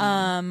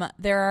 Mm-hmm.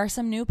 There are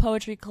some new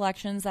poetry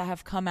collections that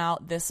have come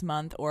out this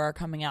month or are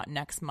coming out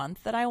next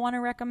month that I want to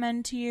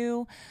recommend to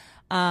you.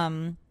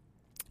 One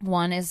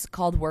is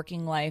called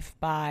Working Life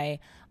by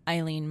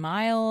Eileen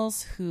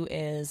Miles, who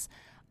is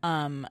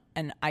an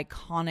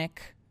iconic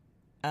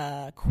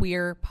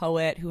queer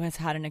poet who has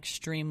had an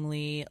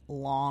extremely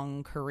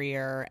long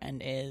career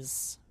and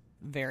is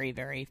very,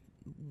 very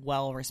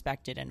well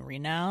respected and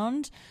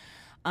renowned.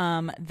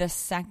 The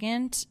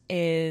second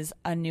is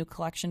a new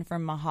collection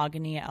from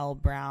Mahogany L.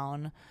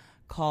 Browne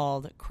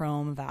called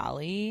Chrome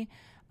Valley.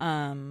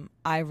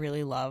 I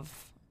really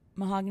love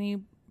Mahogany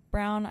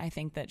Browne. I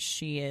think that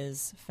she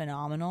is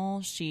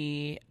phenomenal.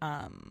 She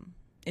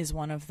is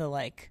one of the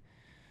like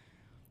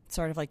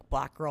sort of like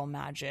Black Girl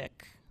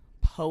Magic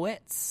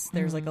poets.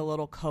 There's like a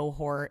little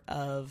cohort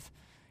of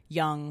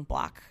young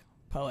Black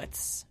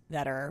poets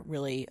that are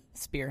really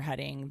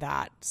spearheading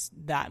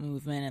that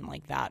movement and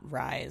like that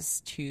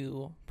rise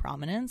to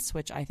prominence,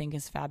 which I think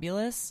is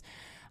fabulous.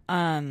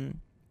 And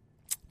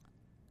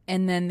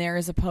then there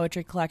is a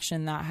poetry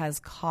collection that has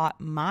caught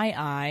my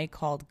eye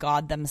called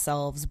God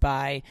Themselves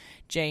by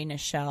Jay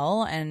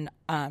Nichelle. And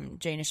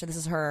Jay Nichelle, this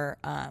is her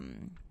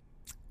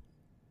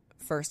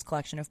first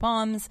collection of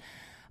poems.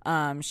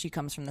 She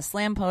comes from the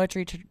slam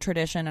poetry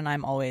tradition, and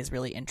I'm always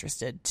really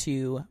interested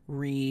to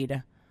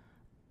read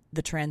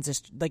the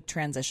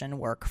transition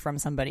work from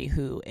somebody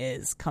who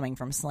is coming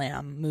from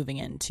slam, moving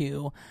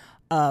into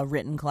a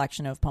written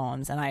collection of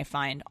poems. And I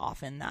find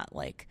often that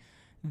like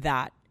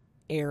that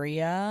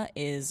area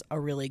is a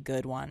really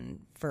good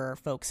one for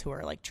folks who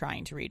are like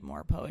trying to read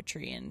more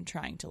poetry and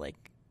trying to like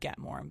get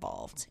more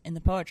involved in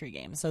the poetry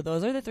game. So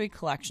those are the three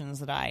collections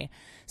that I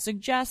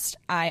suggest.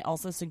 I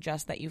also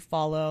suggest that you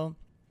follow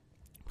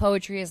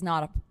Poetry Is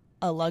Not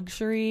a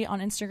Luxury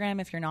on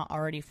Instagram if you're not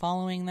already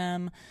following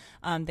them.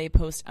 They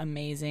post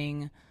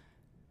amazing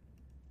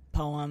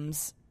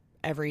poems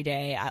every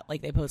day.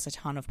 They post a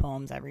ton of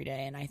poems every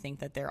day, and I think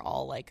that they're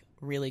all like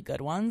really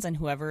good ones, and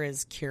whoever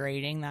is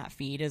curating that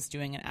feed is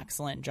doing an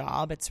excellent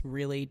job. It's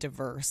really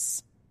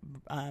diverse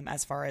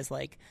as far as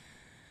like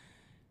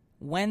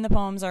when the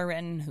poems are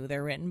written, who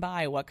they're written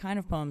by, what kind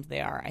of poems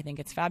they are. I think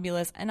it's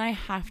fabulous. And I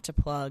have to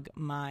plug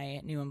my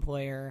new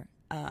employer,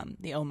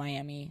 the O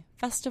Miami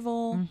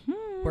Festival.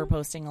 Mm-hmm. We're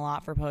posting a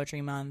lot for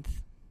Poetry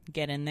Month.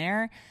 Get in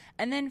there.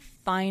 And then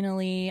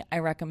finally, I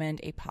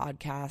recommend a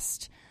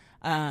podcast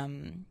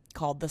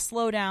called The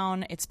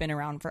Slowdown. It's been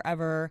around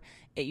forever.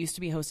 It used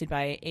to be hosted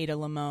by Ada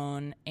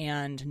Limon,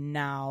 and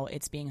now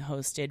it's being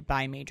hosted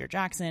by Major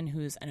Jackson,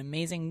 who's an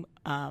amazing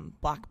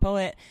Black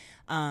poet,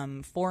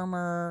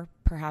 former,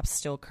 perhaps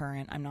still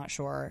current, I'm not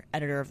sure,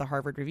 editor of the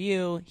Harvard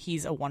Review.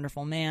 He's a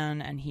wonderful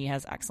man, and he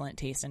has excellent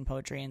taste in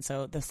poetry. And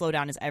so The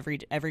Slowdown is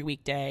every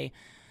weekday.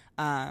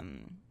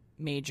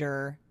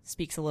 Major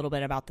speaks a little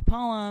bit about the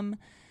poem,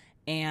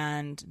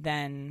 and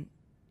then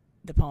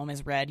the poem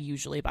is read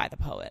usually by the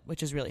poet,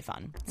 which is really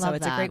fun. So Love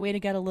it's that. a great way to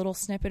get a little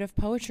snippet of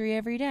poetry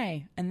every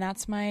day. And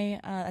that's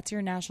that's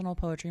your National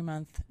Poetry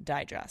Month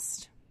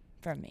digest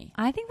from me.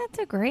 I think that's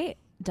a great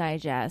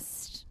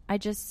digest. I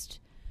just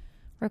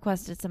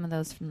requested some of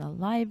those from the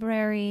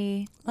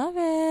library. Love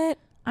it.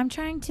 I'm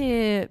trying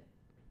to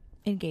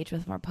engage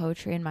with more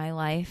poetry in my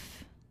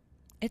life.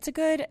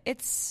 Poetry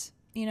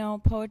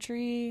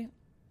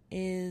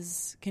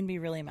can be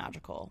really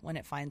magical when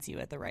it finds you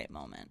at the right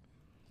moment.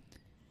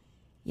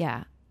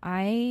 Yeah,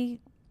 I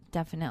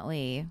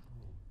definitely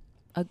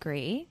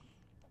agree.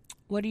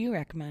 What do you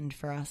recommend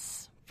for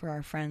us, for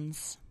our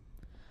friends?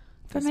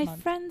 For my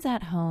friends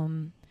at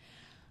home,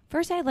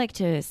 first I'd like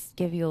to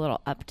give you a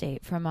little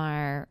update from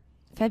our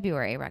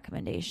February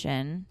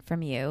recommendation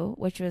from you,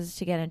 which was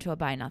to get into a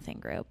Buy Nothing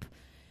group.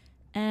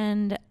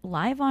 And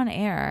live on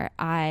air,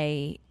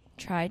 I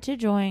tried to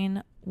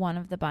join one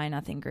of the Buy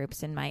Nothing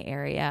groups in my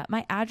area.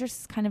 My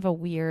address is kind of a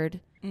weird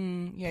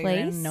place. You're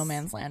in no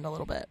man's land a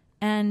little bit.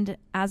 And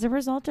as a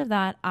result of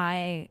that,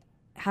 I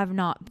have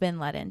not been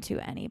let into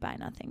any Buy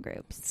Nothing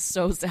groups.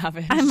 So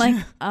savage. I'm like,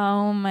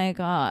 oh my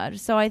God.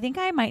 So I think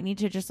I might need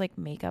to just like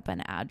make up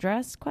an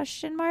address ?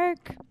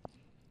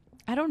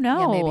 I don't know.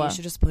 Yeah, maybe you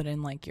should just put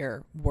in like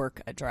your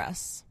work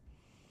address.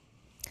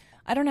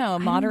 I don't know.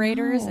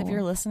 Moderators, if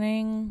you're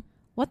listening,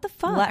 what the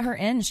fuck? let her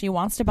in. She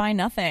wants to buy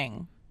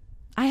nothing.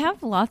 I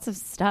have lots of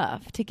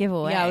stuff to give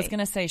away. Yeah, I was going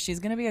to say, she's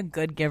going to be a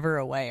good giver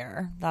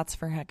awayer. That's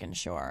for heckin'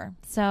 sure.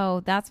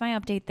 So that's my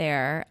update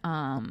there.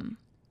 Kind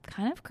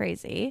of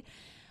crazy.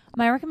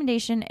 My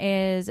recommendation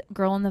is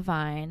Girl in the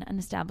Vine, an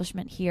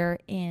establishment here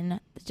in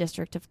the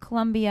District of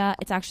Columbia.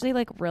 It's actually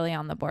like really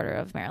on the border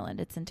of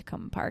Maryland. It's in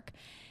Tacoma Park.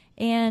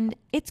 And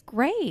it's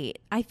great.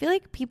 I feel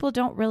like people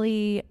don't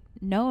really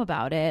know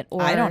about it.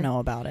 Or I don't know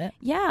about it.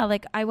 Yeah,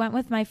 like I went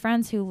with my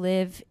friends who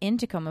live in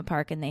Tacoma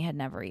Park and they had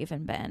never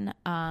even been.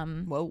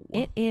 Whoa.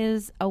 It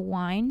is a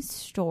wine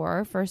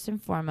store, first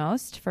and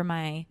foremost, for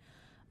my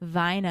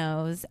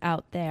vinos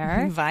out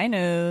there.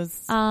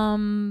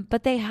 Vinos.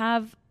 But they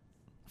have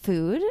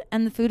food,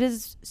 and the food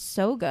is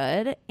so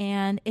good,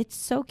 and it's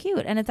so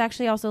cute. And it's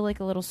actually also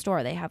like a little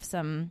store. They have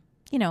some,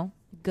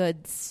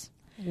 goods.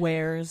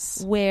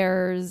 Wares,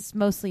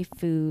 mostly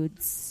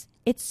foods.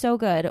 It's so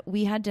good.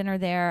 We had dinner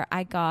there.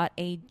 I got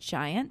a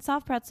giant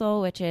soft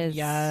pretzel, which is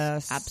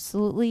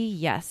absolutely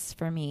yes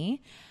for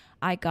me.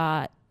 I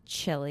got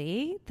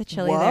chili. The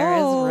chili there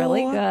is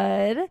really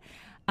good.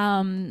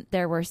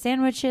 There were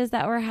sandwiches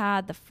that were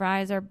had. The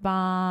fries are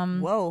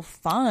bomb. Whoa,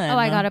 fun. Oh,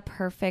 I got a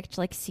perfect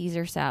like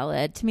Caesar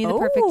salad. To me, the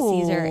perfect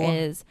Caesar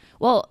is,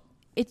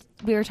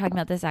 we were talking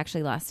about this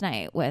actually last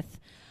night with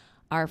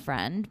our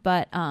friend,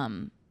 but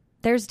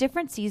there's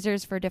different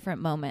Caesars for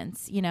different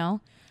moments,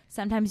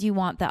 Sometimes you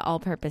want that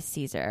all-purpose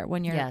Caesar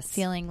when you're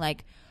feeling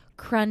like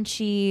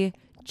crunchy,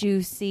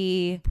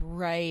 juicy,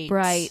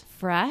 bright,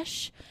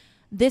 fresh.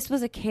 This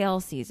was a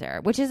kale Caesar,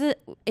 which is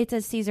it's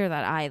a Caesar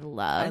that I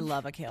love. I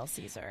love a kale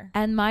Caesar.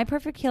 And my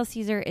perfect kale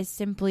Caesar is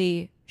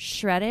simply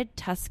shredded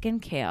Tuscan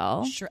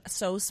kale.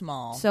 So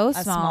small. So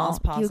as small as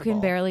possible. You can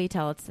barely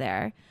tell it's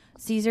there.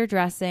 Caesar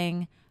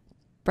dressing,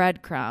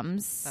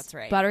 breadcrumbs. That's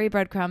right. Buttery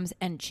breadcrumbs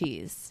and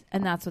cheese.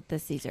 And that's what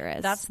this Caesar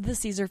is. That's the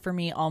Caesar for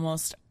me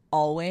almost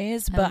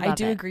always, but I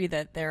do agree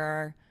that there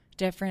are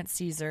different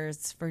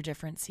Caesars for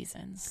different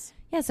seasons.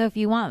 Yeah, so if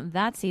you want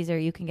that Caesar,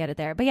 you can get it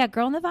there. But yeah,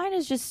 Girl in the Vine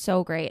is just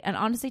so great. And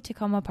honestly,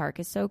 Tacoma Park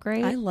is so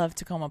great. I love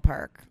Tacoma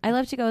Park. I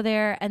love to go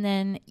there. And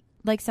then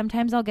like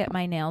sometimes I'll get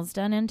my nails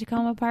done in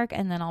Tacoma Park,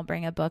 and then I'll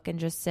bring a book and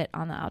just sit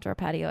on the outdoor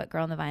patio at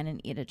Girl in the Vine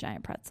and eat a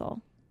giant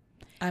pretzel.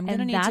 I'm going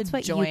to need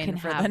to join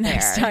for the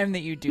next time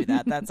that you do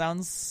that. That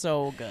sounds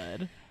so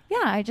good.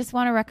 Yeah, I just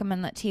want to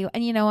recommend that to you.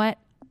 And you know what?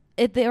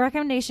 The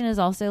recommendation is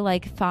also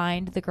like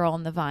find the Girl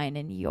in the Vine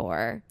in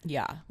your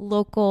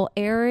local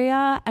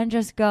area and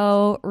just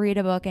go read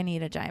a book and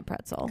eat a giant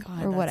pretzel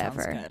or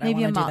whatever.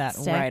 Maybe a malt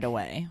stick right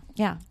away.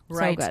 Yeah,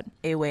 right so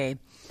good. Away.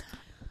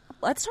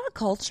 Let's talk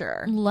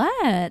culture.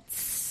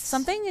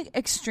 Something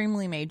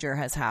extremely major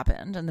has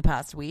happened in the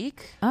past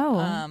week.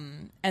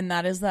 And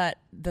that is that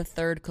the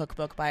third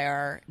cookbook by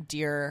our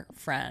dear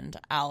friend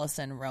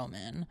Allison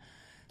Roman,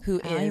 who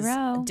is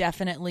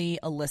definitely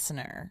a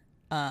listener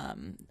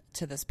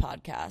to this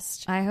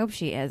podcast. I hope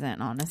she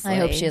isn't, honestly. I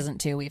hope she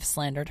isn't too. We've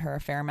slandered her a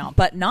fair amount,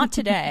 but not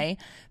today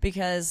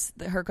because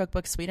her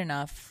cookbook Sweet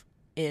Enough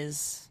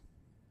is,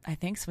 I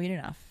think, sweet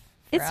enough.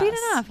 It's sweet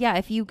enough. Yeah,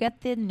 if you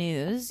get the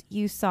news,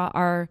 you saw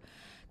our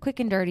quick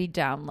and dirty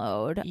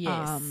download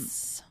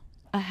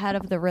ahead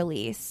of the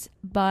release.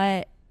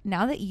 But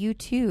now that you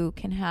too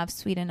can have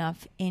Sweet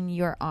Enough in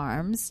your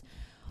arms,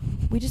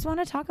 we just want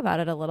to talk about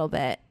it a little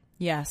bit.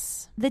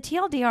 Yes. The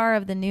TLDR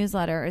of the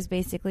newsletter is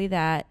basically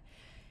that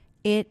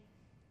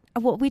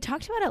we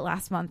talked about it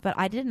last month, but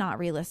I did not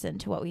re-listen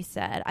to what we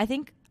said. I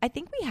think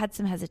we had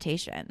some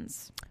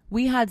hesitations.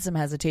 We had some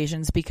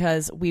hesitations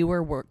because we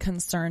were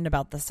concerned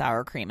about the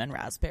sour cream and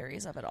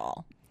raspberries of it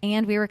all.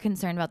 And we were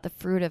concerned about the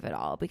fruit of it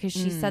all because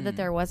she said that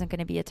there wasn't going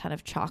to be a ton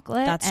of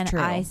chocolate. That's true.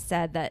 I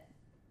said that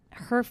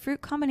her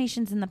fruit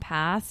combinations in the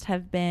past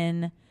have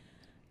been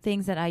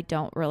things that I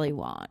don't really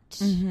want.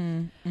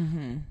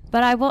 Mm-hmm.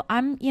 But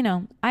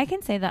I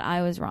can say that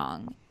I was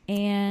wrong.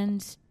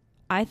 And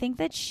I think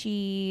that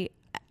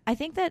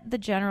the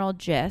general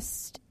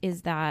gist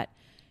is that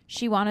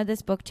she wanted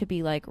this book to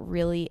be like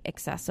really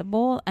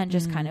accessible and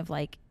just kind of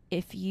like,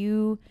 if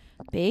you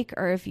bake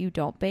or if you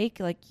don't bake,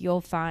 like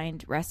you'll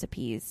find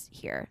recipes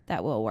here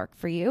that will work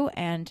for you.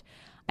 And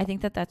I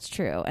think that that's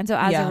true. And so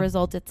as a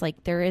result, it's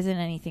like there isn't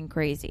anything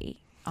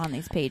crazy on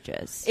these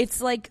pages. It's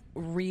like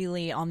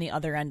really on the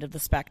other end of the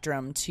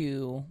spectrum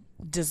to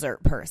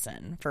dessert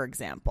person, for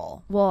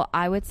example. Well,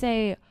 I would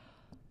say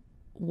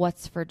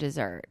what's for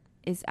dessert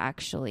is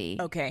actually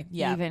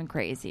even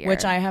crazier.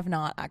 Which I have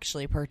not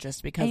actually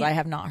purchased because I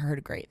have not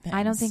heard great things.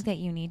 I don't think that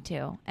you need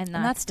to. And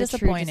that's the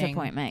disappointing. true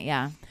disappointment.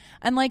 Yeah.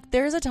 And like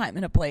there's a time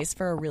and a place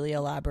for a really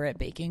elaborate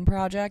baking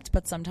project,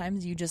 but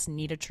sometimes you just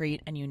need a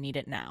treat and you need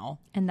it now.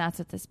 And that's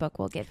what this book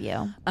will give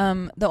you.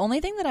 The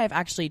only thing that I've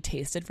actually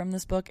tasted from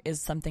this book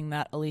is something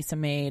that Elisa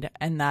made,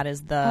 and that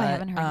is the I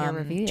haven't heard your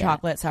review yet.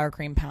 chocolate sour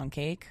cream pound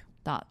cake.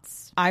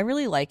 Thoughts? I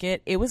really like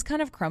it. It was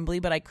kind of crumbly,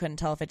 but I couldn't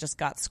tell if it just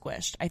got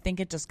squished. I think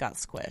it just got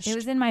squished. It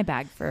was in my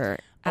bag for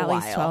at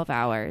least 12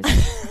 hours.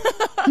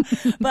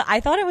 But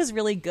I thought it was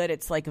really good.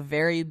 It's like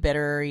very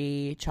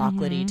bittery,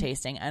 chocolatey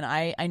tasting. And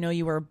I know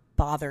you were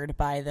bothered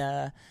by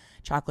the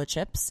chocolate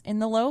chips in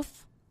the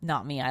loaf.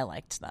 Not me. I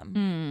liked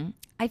them.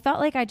 I felt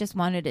like I just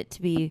wanted it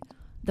to be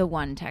the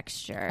one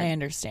texture. I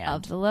understand.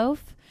 Of the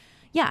loaf.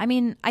 Yeah, I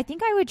mean, I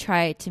think I would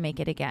try to make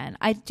it again.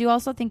 I do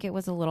also think it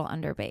was a little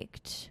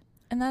underbaked.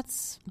 And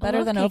that's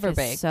better than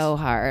overbaked. So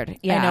hard.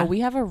 Yeah. I know we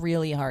have a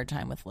really hard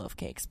time with loaf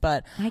cakes,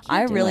 but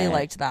I really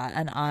liked that.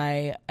 And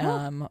I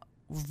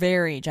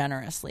very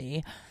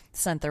generously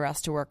sent the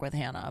rest to work with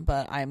Hannah,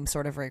 but I'm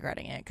sort of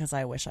regretting it because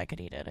I wish I could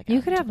eat it again.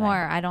 You could have more.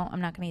 I'm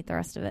not going to eat the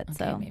rest of it.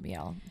 Okay, so maybe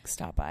I'll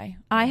stop by.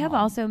 I have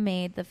also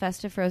made the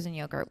festive frozen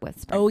yogurt with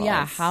sprinkles. Oh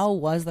yeah. How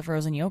was the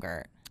frozen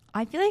yogurt?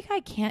 I feel like I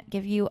can't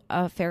give you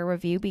a fair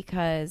review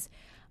because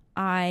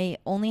I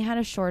only had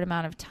a short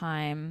amount of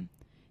time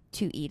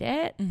to eat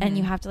it, and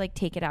you have to like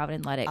take it out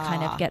and let it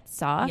kind of get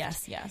soft.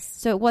 Yes.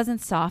 So it wasn't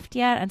soft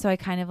yet, and so I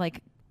kind of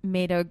like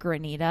made a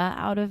granita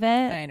out of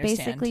it,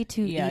 basically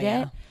to eat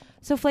it.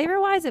 So flavor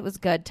wise, it was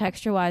good.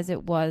 Texture wise,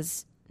 it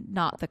was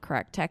not the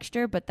correct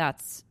texture, but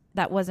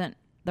that wasn't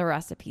the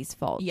recipe's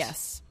fault.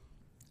 Yes,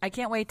 I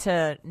can't wait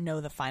to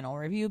know the final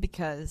review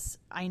because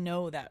I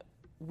know that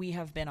we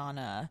have been on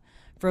a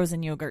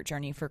frozen yogurt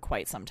journey for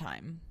quite some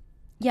time.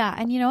 Yeah,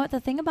 and you know what? The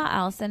thing about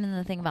Allison and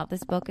the thing about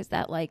this book is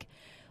that like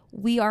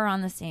we are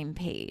on the same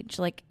page,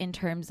 like in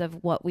terms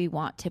of what we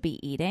want to be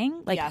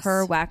eating. Like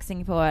her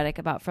waxing poetic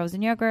about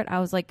frozen yogurt, I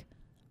was like,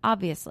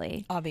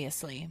 obviously.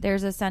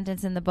 There's a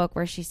sentence in the book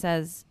where she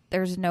says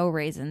there's no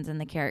raisins in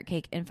the carrot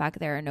cake. In fact,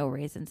 there are no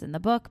raisins in the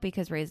book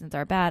because raisins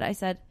are bad. I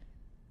said,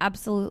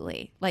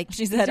 absolutely. Like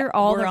these are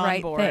all the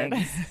right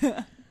things.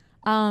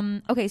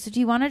 Okay, so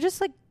do you want to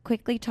just like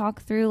quickly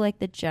talk through like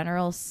the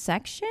general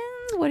sections?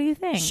 What do you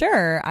think?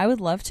 Sure, I would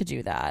love to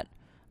do that.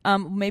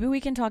 Maybe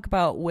we can talk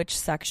about which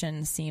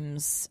section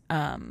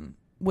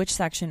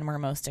we're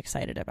most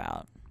excited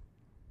about.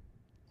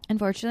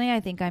 Unfortunately, I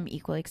think I'm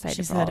equally excited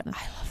she for said, all of them.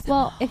 I love them well,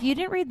 all. If you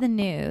didn't read the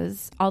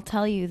news, I'll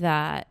tell you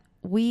that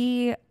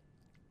we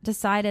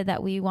decided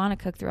that we want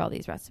to cook through all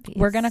these recipes.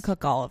 We're going to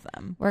cook all of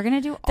them. We're going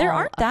to do all There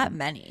aren't of that them.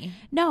 many.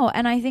 No,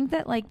 and I think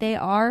that like they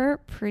are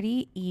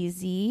pretty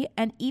easy,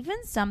 and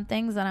even some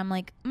things that I'm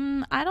like,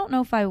 I don't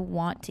know if I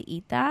want to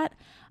eat that.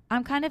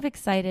 I'm kind of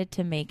excited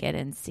to make it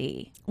and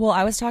see. Well,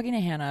 I was talking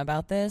to Hannah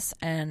about this,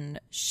 and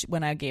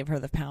when I gave her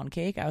the pound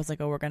cake, I was like,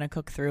 oh, we're going to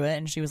cook through it.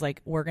 And she was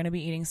like, we're going to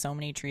be eating so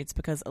many treats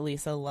because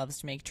Elisa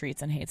loves to make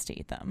treats and hates to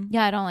eat them.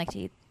 Yeah, I don't like to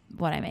eat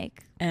what I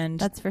make. And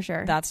that's for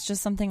sure. That's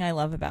just something I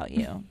love about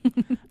you.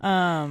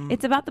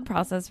 It's about the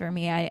process for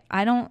me.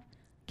 I don't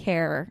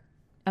care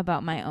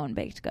about my own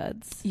baked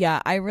goods. Yeah,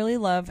 I really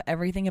love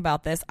everything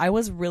about this. I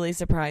was really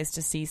surprised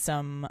to see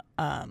some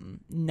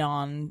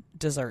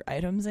non-dessert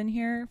items in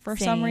here for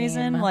some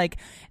reason. Like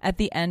at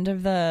the end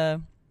of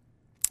the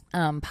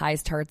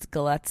pies, tarts,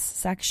 galettes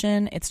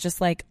section, it's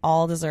just like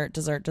all dessert,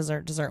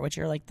 which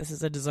you're like, this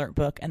is a dessert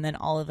book. And then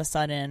all of a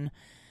sudden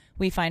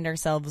we find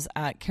ourselves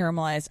at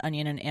caramelized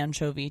onion and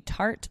anchovy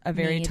tart, a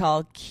very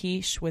tall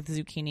quiche with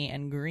zucchini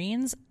and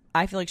greens.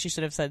 I feel like she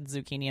should have said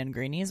zucchini and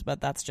greenies, but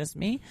that's just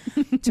me.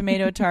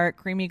 Tomato tart,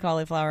 creamy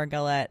cauliflower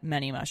galette,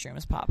 many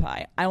mushrooms, pot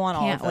pie. I want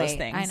all of those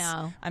things. I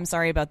know. I'm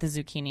sorry about the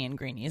zucchini and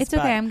greenies. It's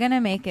okay. I'm going to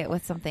make it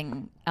with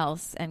something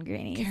else and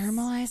greenies.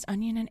 Caramelized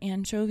onion and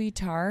anchovy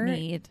tart?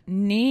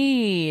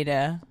 Need.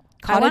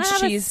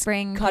 Cottage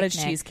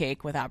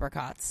cheesecake with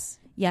apricots.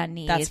 Yeah,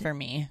 need. That's for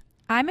me.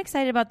 I'm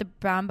excited about the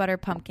brown butter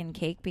pumpkin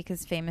cake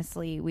because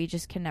famously we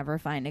just can never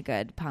find a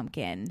good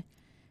pumpkin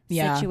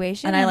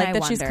situation. And I like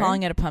that she's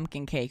calling it a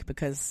pumpkin cake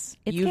because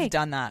you've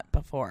done that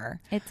before.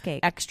 It's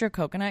cake. Extra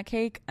coconut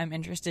cake, I'm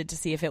interested to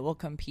see if it will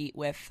compete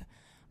with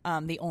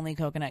The only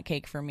coconut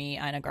cake for me,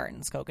 Ina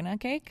Garten's coconut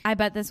cake. I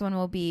bet this one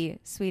will be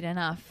sweet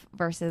enough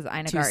versus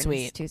Ina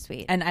Garten's too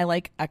sweet. And I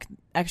like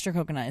extra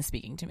coconut is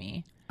speaking to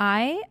me.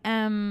 I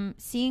am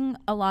seeing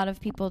a lot of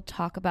people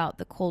talk about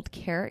the cold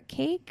carrot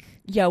cake.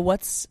 Yeah,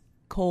 what's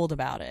cold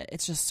about it?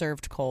 It's just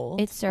served cold.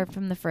 It's served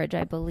from the fridge,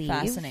 I believe.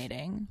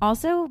 Fascinating.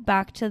 Also,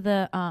 back to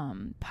the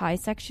pie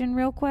section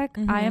real quick.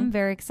 I am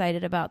very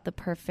excited about the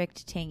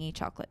perfect tangy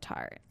chocolate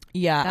tart.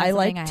 Yeah, That's I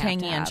like something I have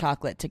tangy to and have.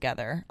 chocolate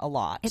together a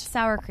lot. It's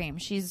sour cream.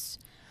 She's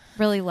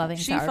really loving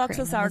She sour cream. fucks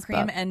with sour in this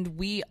cream, book. and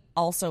we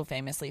also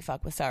famously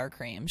fuck with sour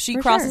cream. She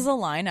For crosses sure. a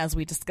line, as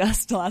we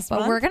discussed last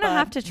month. But we're gonna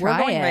have to try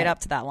We're going it. right up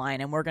to that line,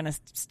 and we're going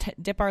to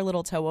dip our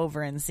little toe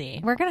over and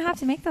see. We're going to have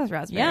to make those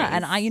raspberries. Yeah,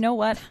 and you know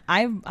what?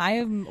 I'm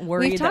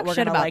worried that talked we're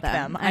shit going to about like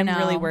them. them. I I'm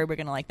really know. worried we're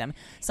going to like them.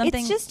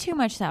 It's just too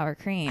much sour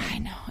cream. I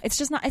know. It's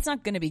just not. It's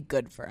not going to be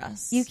good for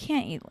us. You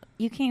can't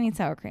eat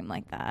sour cream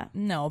like that.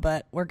 No,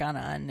 but we're gonna,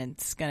 and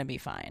it's going to be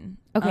fine.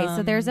 Okay,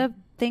 so there's a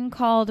thing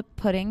called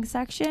pudding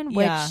section,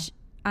 which Yeah.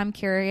 I'm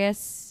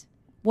curious.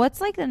 What's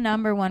like the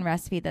number one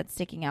recipe that's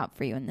sticking out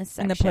for you in this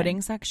section? In the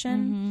pudding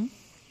section,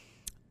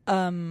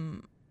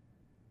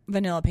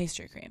 vanilla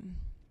pastry cream.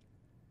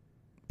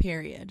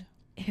 Period.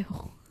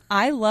 Ew.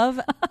 I love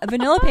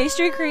vanilla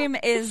pastry cream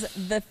is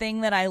the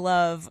thing that I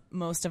love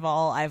most of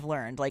all. I've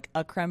learned like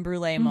a creme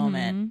brulee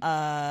moment.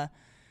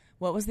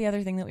 What was the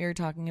other thing that we were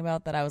talking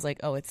about that I was like,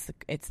 oh, it's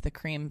the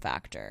cream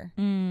factor.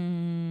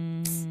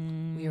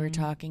 We were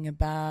talking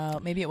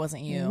about, maybe it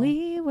wasn't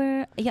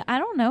you. I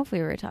don't know if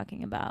we were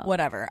talking about.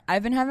 Whatever.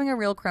 I've been having a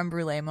real creme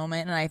brulee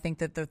moment, and I think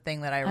that the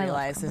thing that I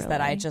realized is that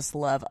I just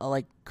love a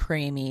like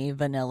creamy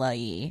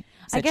vanilla-y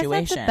situation. I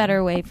guess that's a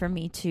better way for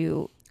me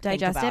to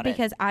digest it about it.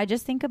 because I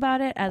just think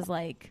about it as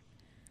like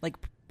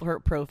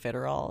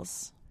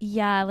profiteroles.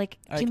 Yeah, like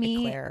Or to like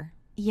me, eclair.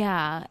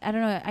 yeah, I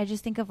don't know. I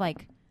just think of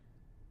like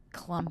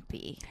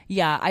clumpy.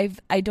 Yeah,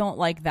 I don't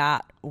like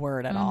that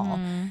word at all.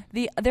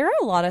 There are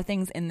a lot of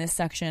things in this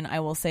section I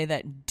will say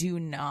that do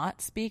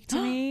not speak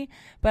to me,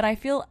 but I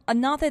feel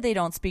not that they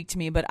don't speak to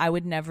me, but I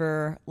would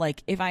never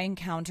like if I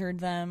encountered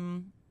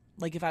them.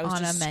 Like if I was On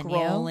just a menu?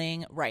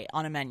 scrolling right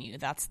on a menu,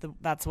 that's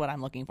what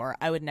I'm looking for.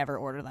 I would never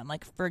order them.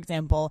 Like for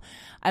example,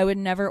 I would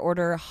never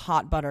order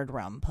hot buttered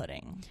rum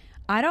pudding.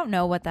 I don't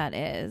know what that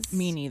is.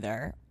 Me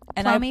neither.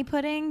 And Plummy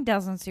pudding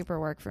doesn't super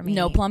work for me.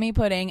 No plummy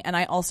pudding, and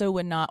I also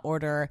would not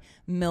order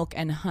milk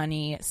and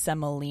honey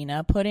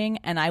semolina pudding,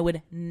 and I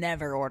would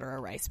never order a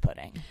rice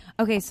pudding.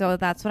 Okay, so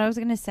that's what I was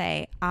going to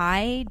say.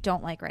 I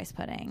don't like rice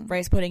pudding.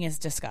 Rice pudding is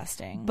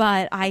disgusting.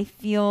 But I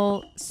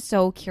feel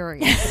so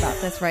curious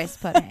about this rice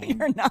pudding.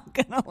 You're not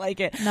gonna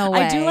like it. No way.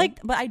 I do like,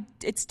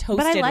 it's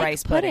toasted like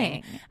rice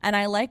pudding, and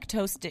I like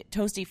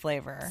toasty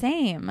flavor.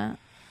 Same.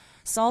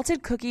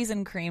 Salted cookies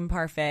and cream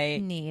parfait.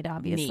 Need,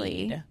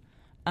 obviously. Need.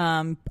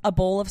 A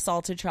bowl of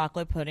salted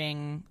chocolate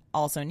pudding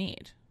also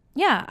need.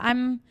 Yeah,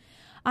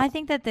 I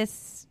think that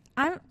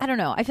I don't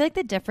know. I feel like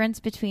the difference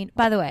between,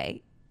 by the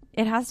way,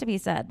 it has to be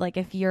said, like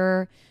if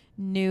you're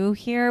new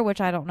here,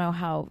 which I don't know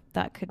how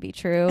that could be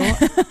true.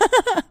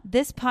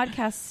 This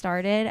podcast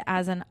started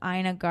as an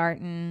Ina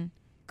Garten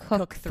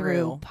cook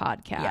through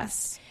podcast.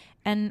 Yes.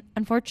 And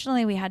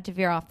unfortunately, we had to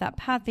veer off that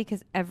path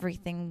because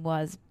everything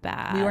was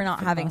bad. We were not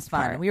for the having most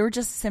fun. part. We were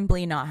just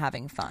simply not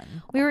having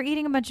fun. We were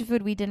eating a bunch of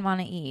food we didn't want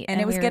to eat. And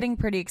it was getting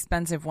pretty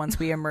expensive once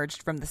we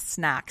emerged from the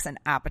snacks and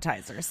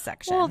appetizers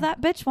section. Well,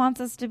 that bitch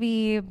wants us to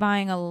be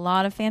buying a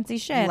lot of fancy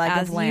shit, Leg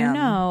as of lamb. you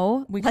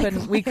know.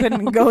 We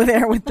couldn't go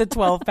there with the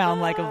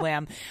 12-pound leg of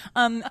lamb.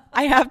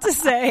 I have to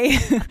say,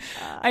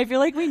 I feel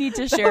like we need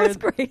to share. was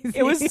crazy.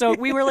 It was so.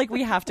 We were like,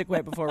 we have to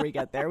quit before we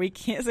get there. We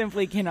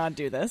cannot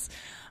do this.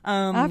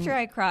 After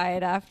I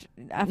cried after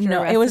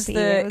No, a it was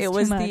recipe, it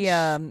was too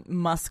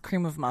much. the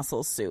cream of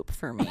mussel soup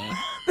for me.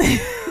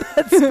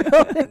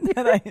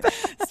 that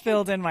I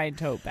spilled in my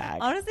tote bag.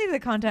 Honestly, the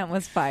content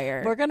was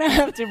fire We're gonna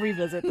have to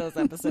revisit those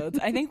episodes.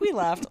 I think we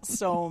laughed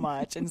so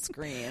much and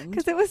screamed.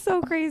 because it was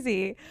so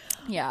crazy.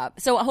 Yeah.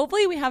 So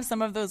hopefully we have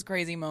some of those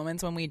crazy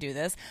moments when we do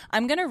this.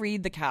 I'm gonna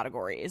read the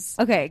categories.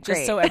 Okay, Just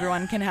great. so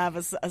everyone can have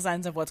a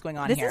sense of what's going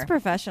on This here. is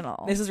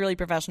professional. This is really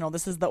professional.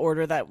 This is the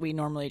order that we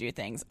normally do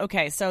things.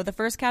 Okay, so the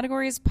first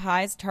category is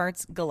pies,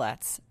 tarts,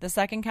 galettes. The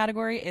second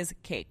category is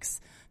cakes.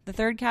 The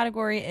third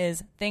category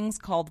is things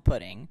called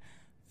pudding.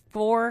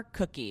 4,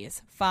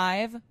 cookies.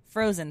 5,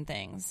 frozen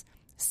things.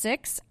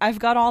 6, I've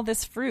got all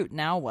this fruit,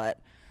 now what?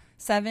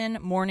 7,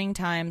 morning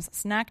times,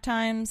 snack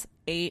times.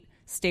 8,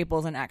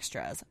 staples and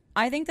extras.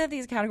 I think that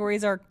these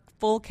categories are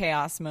full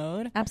chaos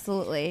mode.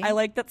 Absolutely. I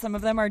like that some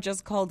of them are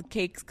just called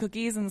cakes,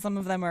 cookies, and some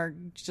of them are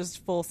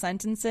just full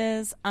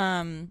sentences.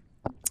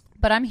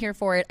 But I'm here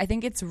for it. I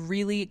think it's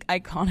really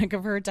iconic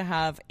of her to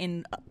have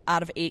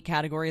out of 8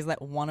 categories that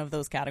one of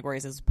those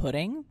categories is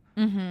pudding.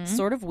 Mm-hmm.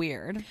 Sort of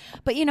weird.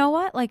 But you know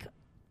what? Like,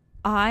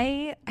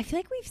 I feel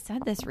like we've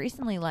said this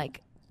recently.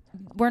 Like,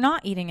 we're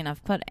not eating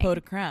enough pudding. Pot de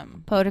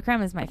creme. Pot de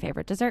creme is my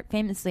favorite dessert,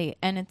 famously,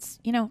 and it's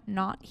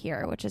not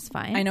here, which is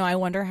fine. I know. I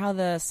wonder how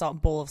the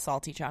bowl of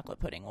salty chocolate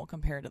pudding will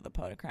compare to the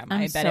pot de creme.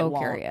 I'm I bet so it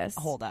won't curious.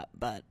 hold up,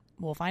 but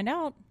we'll find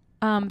out.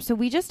 So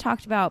we just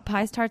talked about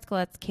pies, tarts,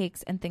 galettes,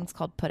 cakes, and things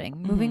called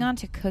pudding. Moving on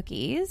to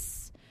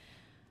cookies.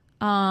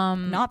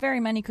 Not very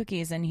many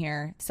cookies in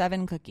here.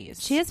 7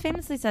 cookies. She has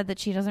famously said that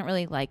she doesn't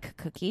really like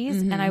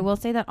cookies. And I will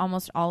say that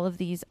almost all of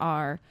these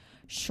are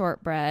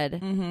shortbread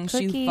cookies.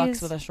 She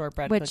fucks with a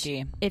shortbread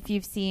cookie. If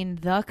you've seen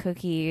the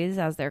cookies,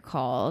 as they're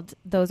called,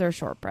 those are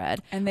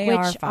shortbread. And they which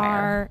are fire.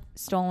 are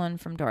stolen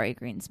from Dory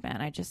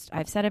Greenspan.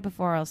 I've said it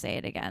before, I'll say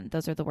it again.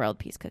 Those are the world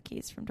peace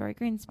cookies from Dory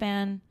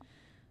Greenspan.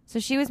 So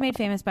she was made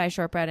famous by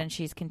shortbread, and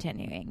she's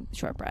continuing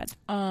shortbread.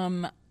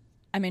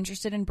 I'm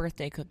interested in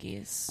birthday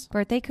cookies.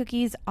 Birthday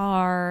cookies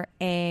are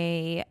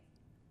a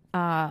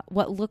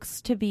what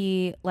looks to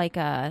be like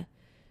a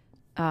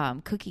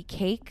cookie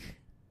cake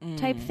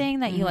type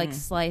thing that you like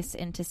slice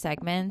into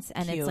segments,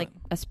 and Cute. it's like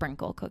a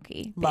sprinkle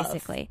cookie, Love.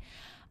 basically.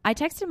 I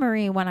texted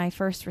Marie when I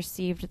first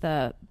received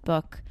the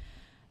book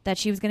that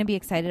she was going to be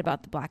excited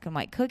about the black and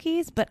white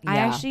cookies, but I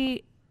Yeah.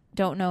 actually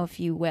don't know if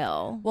you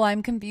will. Well,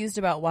 I'm confused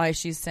about why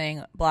she's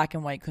saying black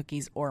and white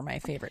cookies or my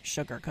favorite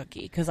sugar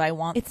cookie, because I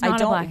It's not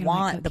don't a black and white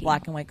want the cookie.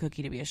 black and white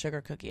cookie to be a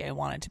sugar cookie. I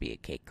want it to be a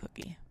cake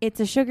cookie. It's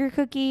a sugar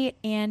cookie,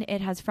 and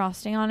it has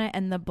frosting on it,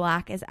 and the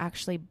black is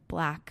actually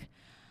black.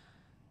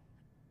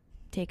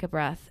 Take a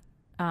breath.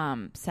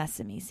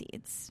 Sesame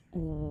seeds.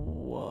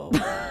 Whoa.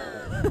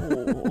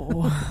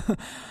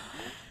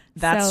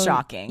 That's So,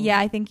 shocking. Yeah,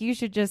 I think you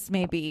should just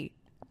maybe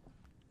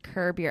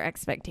curb your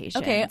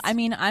expectations. Okay, I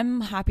mean,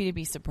 I'm happy to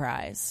be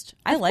surprised.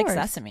 I Of like course.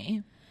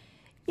 sesame.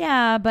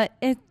 Yeah, but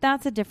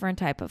that's a different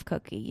type of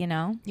cookie, you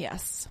know?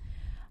 Yes.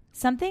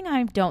 Something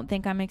I don't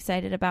think I'm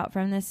excited about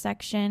from this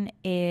section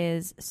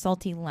is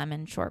salty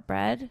lemon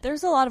shortbread.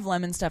 There's a lot of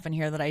lemon stuff in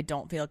here that I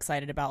don't feel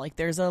excited about. Like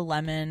there's a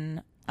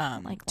lemon,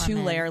 Like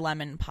 2-layer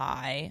lemon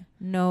pie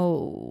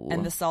No.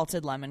 and the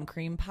salted lemon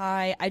cream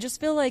pie. I just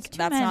feel like too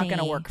that's not going to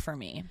many. work for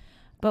me.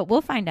 But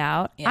we'll find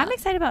out. Yeah. I'm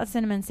excited about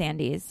cinnamon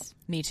sandies.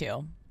 Me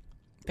too.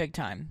 Big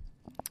time.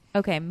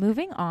 Okay,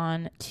 moving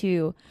on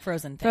to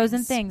Frozen things.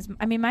 frozen things.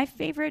 I mean, my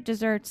favorite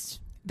desserts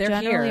They're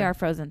generally here. are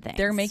frozen things.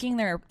 They're making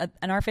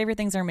and our favorite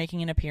things are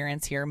making an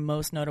appearance here,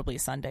 most notably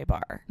Sundae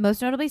Bar.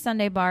 most notably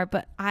Sundae Bar,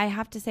 but I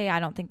have to say I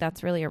don't think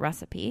that's really a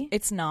recipe.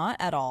 It's not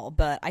at all,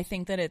 but I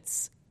think that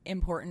it's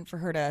important for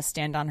her to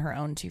stand on her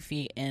own 2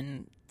 feet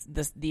in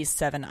these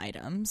 7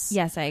 items.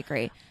 Yes, I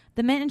agree.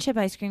 The mint and chip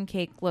ice cream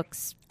cake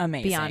looks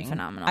Amazing. beyond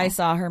phenomenal. I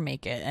saw her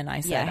make it and I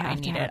said I I have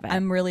to need have it. it.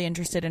 I'm really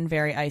interested in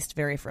very iced,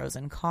 very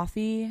frozen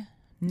coffee.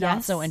 Not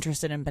Yes. so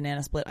interested in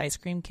banana split ice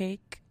cream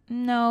cake,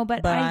 No,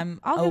 but but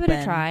I'll open. give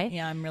it a try.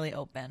 Yeah, I'm really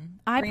open.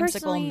 I Creamsicle,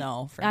 personally,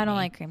 no. For I don't me.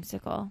 like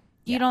creamsicle.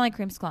 You Yeah. don't like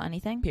creamsicle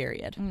anything?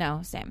 Period.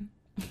 No, same.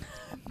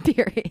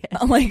 Period.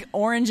 Like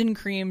orange and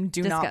cream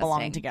do not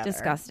belong together.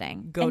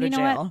 Disgusting. Go and to you know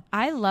jail. What?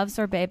 I love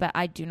sorbet, but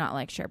I do not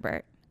like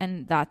sherbet,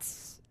 and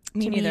that's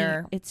Me to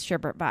neither. it's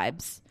sherbet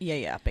vibes.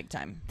 Yeah, big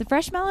time. The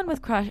fresh melon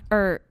with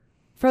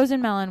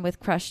frozen melon with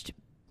crushed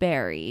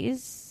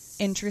berries.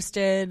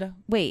 Interested,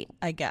 Wait,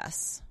 I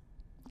guess.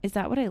 is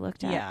that what I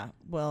looked at? Yeah.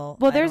 Well,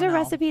 Well, I there's don't a know.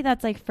 recipe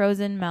that's like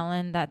frozen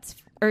melon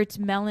it's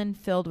melon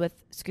filled with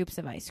scoops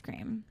of ice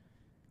cream.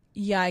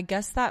 Yeah, I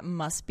guess that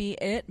must be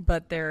it,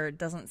 but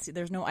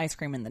there's no ice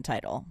cream in the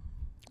title.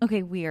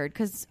 Okay, weird,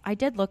 because I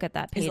did look at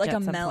that page It's like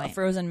at a some point.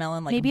 frozen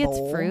melon, like Maybe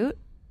bowl. it's fruit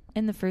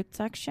in the fruit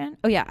section.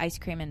 Oh yeah, ice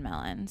cream and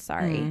melon.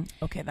 Sorry.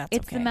 Okay, that's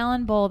It's okay. the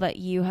melon bowl that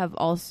you have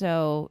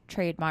also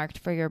trademarked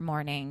for your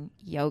morning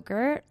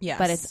yogurt. Yes.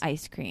 But it's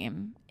ice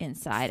cream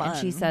inside. And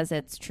she Fun. says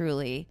it's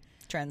truly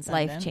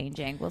Transcendent.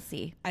 life-changing. We'll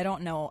see. I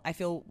don't know. I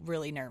feel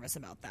really nervous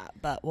about that,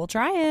 but we'll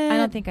try it. I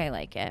don't think I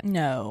like it.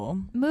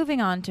 No. Moving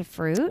on to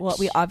fruit. Well,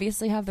 we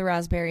obviously have the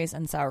raspberries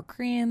and sour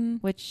cream,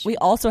 Which we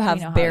also know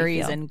have how we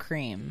berries feel. and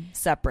cream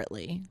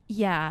separately,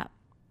 Yeah,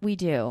 we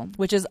do.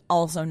 which is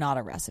also not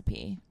a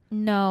recipe.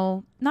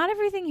 No, not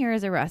everything here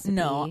is a recipe.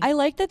 No, I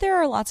like that there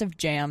are lots of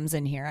jams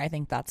in here. I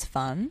think that's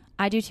fun.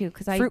 I do too,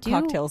 because I Fruit do.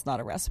 cocktail's not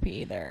a recipe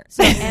either.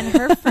 So, and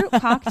her fruit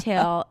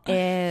cocktail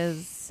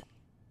is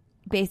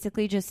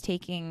basically just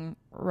taking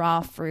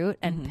raw fruit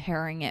and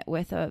pairing it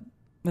with a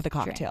With a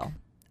cocktail.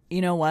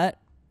 You know what?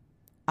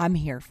 I'm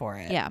here for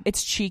it. Yeah.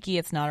 It's cheeky.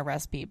 It's not a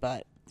recipe,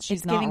 but she's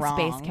it's not giving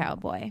wrong. Space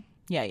Cowboy.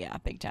 Yeah,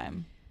 big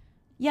time.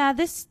 Yeah,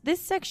 this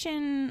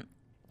section,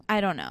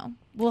 I don't know.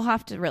 We'll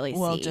have to really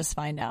We'll see. just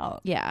find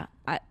out. Yeah,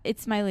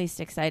 it's my least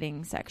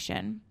exciting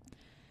section.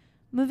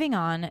 Moving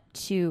on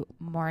to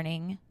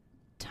morning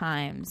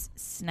times,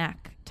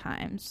 snack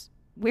times.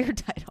 Weird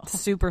title.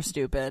 Super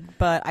stupid,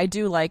 but I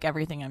do like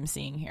everything I'm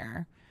seeing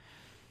here.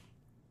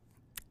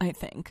 I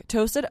think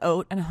toasted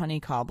oat and honey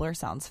cobbler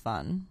sounds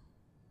fun.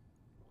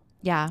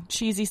 Yeah,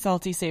 Cheesy,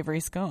 salty,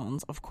 savory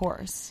scones, of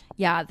course.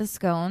 yeah, the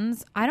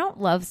scones. I don't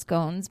love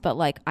scones, but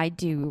like I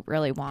do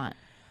really want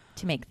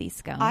to make these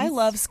scones. I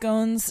love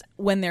scones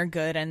when they're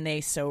good, and they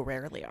so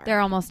rarely are.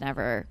 They're almost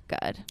never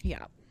good.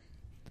 Yeah.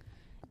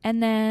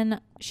 And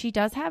then she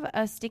does have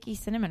a sticky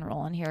cinnamon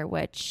roll in here,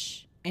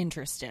 which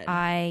interested.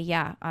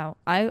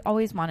 I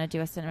always want to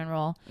do a cinnamon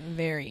roll.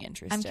 Very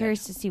interested. I'm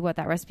curious to see what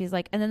that recipe is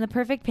like. And then the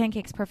perfect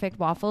pancakes, perfect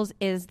waffles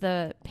is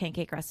the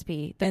pancake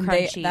recipe. The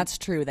crunchy. That's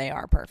true. They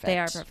are perfect. They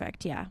are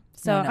perfect. Yeah.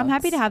 So I'm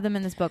happy to have them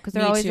in this book because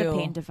they're always a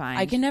pain to find.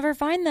 I can never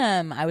find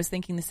them. I was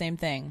thinking the same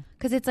thing.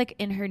 Because it's like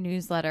in her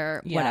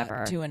newsletter,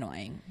 whatever. Too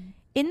annoying.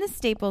 In the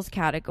staples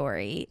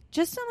category,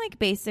 just some like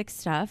basic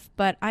stuff,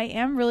 but I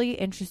am really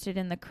interested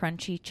in the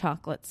crunchy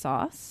chocolate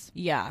sauce.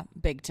 Yeah,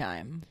 big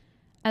time.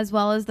 As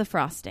well as the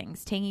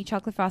frostings, tangy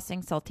chocolate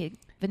frosting, salty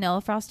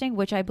vanilla frosting,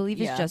 which I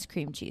believe is just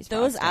cream cheese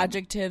Those frosting.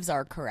 adjectives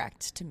are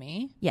correct to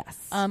me.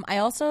 Yes. I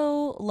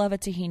also love a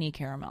tahini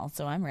caramel,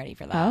 so I'm ready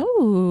for that.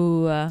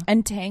 Oh.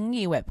 And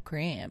tangy whipped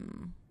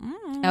cream.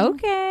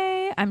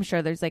 Okay. I'm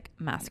sure there's like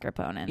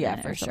mascarpone in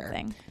it for or sure.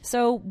 something.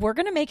 So we're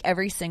going to make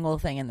every single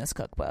thing in this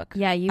cookbook.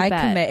 Yeah, I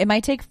bet. commit. It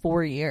might take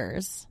 4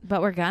 years.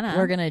 But we're gonna.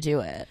 We're going to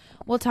do it.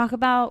 We'll talk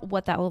about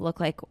what that will look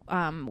like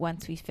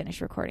once we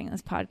finish recording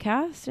this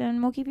podcast,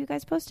 and we'll keep you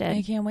guys posted.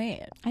 I can't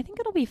wait. I think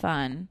it'll be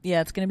fun.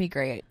 Yeah, it's going to be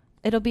great.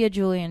 It'll be a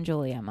Julie and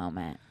Julia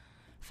moment.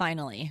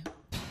 Finally.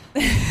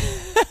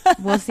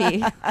 We'll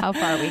see how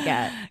far we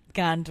get.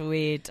 Can't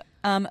wait.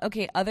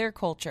 Okay, other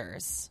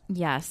cultures.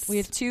 Yes. We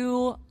have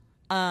 2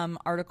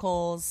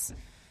 articles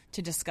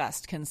to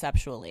discuss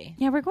conceptually.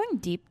 Yeah, we're going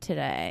deep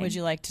today. Would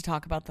you like to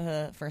talk about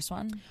the first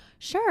one?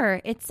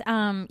 Sure. It's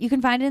you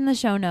can find it in the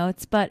show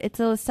notes, but it's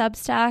a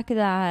Substack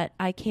that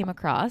I came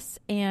across,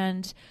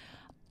 and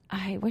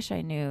I wish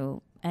I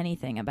knew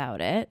anything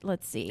about it.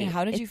 Let's see. And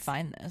how did you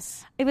find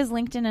this? It was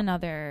linked in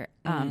another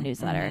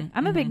newsletter.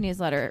 I'm a big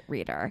newsletter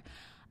reader.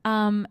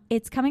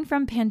 It's coming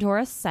from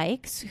Pandora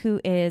Sykes,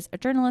 who is a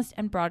journalist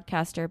and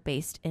broadcaster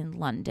based in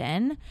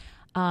London.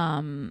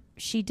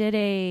 She did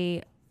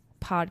a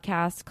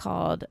podcast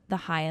called The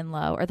High and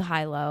Low, or The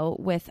High Low,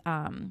 with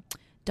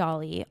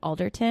Dolly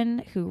Alderton,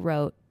 who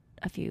wrote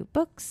a few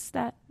books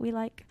that we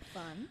like.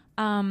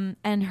 Fun.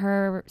 And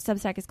her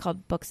Substack is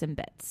called Books and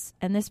Bits.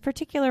 And this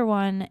particular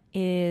one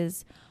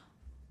is,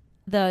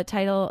 the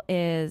title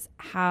is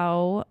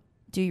How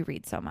Do You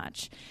Read So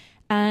Much?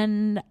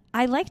 And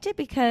I liked it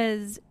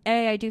because,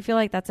 I do feel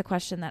like that's a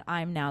question that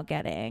I'm now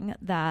getting,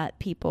 that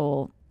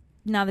people,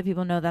 now that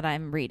people know that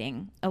I'm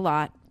reading a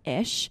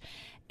lot-ish.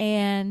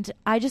 And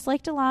I just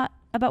liked a lot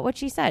about what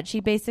she said. She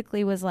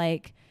basically was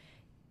like,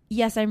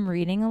 yes, I'm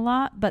reading a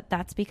lot, but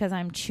that's because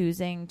I'm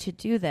choosing to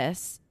do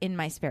this in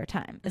my spare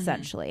time,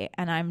 essentially.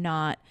 And I'm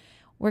not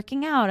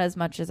working out as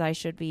much as I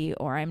should be,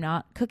 or I'm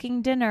not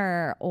cooking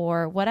dinner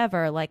or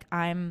whatever. Like,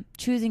 I'm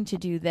choosing to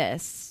do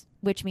this,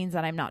 which means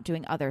that I'm not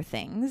doing other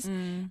things.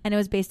 And it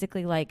was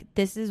basically like,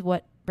 this is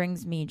what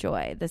brings me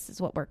joy. This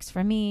is what works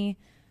for me.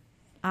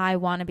 I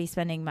want to be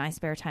spending my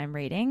spare time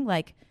reading.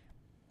 Like,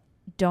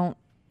 don't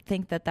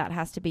think that that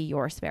has to be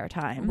your spare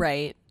time.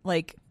 Right.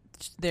 Like,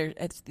 there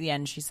at the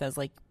end she says,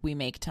 like, we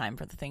make time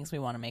for the things we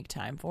want to make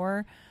time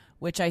for,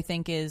 which I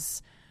think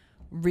is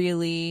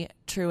really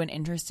true and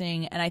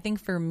interesting. And I think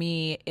for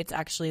me, it's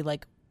actually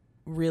like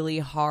really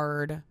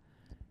hard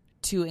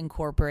to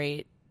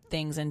incorporate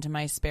things into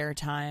my spare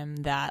time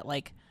that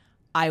like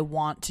I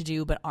want to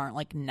do but aren't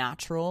like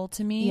natural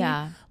to me.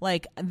 Yeah.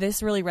 Like,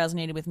 this really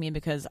resonated with me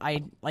because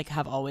I like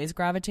have always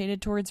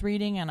gravitated towards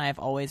reading, and I've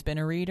always been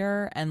a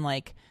reader, and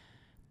like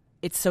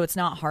it's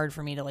not hard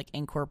for me to like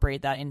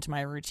incorporate that into my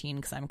routine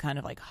because I'm kind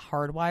of like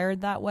hardwired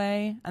that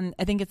way. And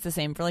I think it's the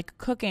same for like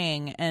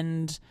cooking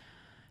and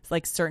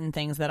like certain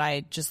things that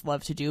I just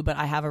love to do, but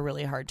I have a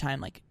really hard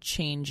time like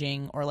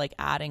changing or like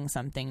adding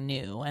something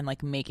new and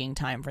like making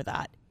time for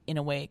that in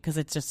a way, because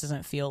it just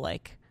doesn't feel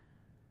like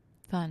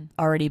Fun.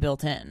 already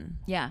built in.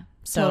 Yeah.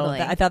 So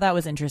totally. I thought that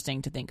was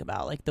interesting to think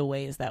about, like the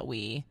ways that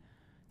we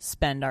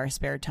spend our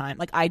spare time.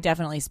 Like, I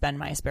definitely spend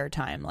my spare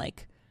time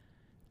like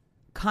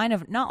kind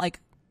of not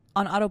like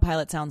on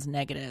autopilot sounds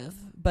negative,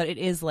 but it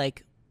is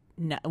like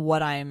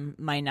what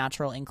my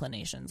natural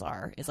inclinations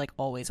are is like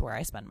always where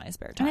I spend my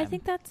spare time. And I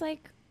think that's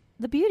like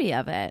the beauty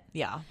of it.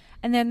 Yeah.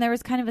 And then there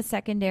was kind of a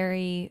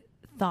secondary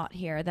thought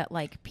here that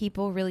like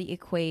people really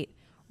equate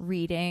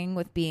reading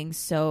with being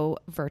so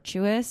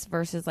virtuous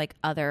versus like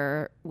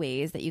other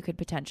ways that you could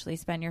potentially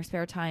spend your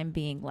spare time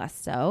being less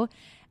so.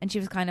 And she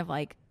was kind of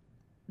like,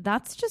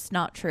 that's just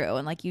not true.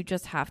 And like, you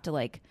just have to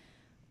like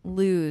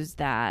lose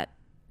that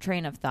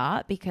train of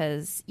thought,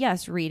 because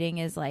yes, reading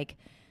is like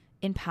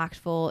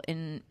impactful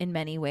in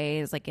many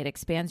ways. Like, it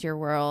expands your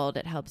world,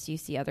 it helps you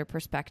see other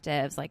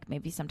perspectives, like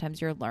maybe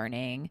sometimes you're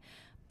learning,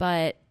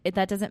 but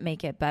that doesn't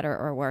make it better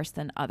or worse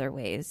than other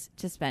ways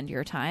to spend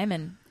your time.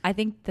 And I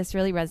think this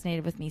really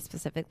resonated with me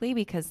specifically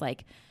because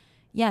like,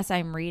 yes,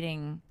 I'm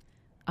reading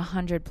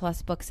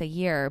 100+ books a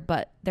year,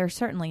 but they're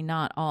certainly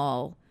not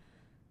all,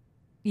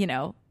 you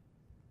know,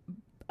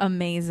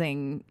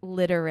 amazing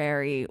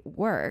literary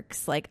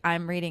works. Like,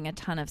 I'm reading a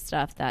ton of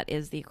stuff that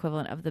is the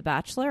equivalent of The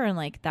Bachelor, and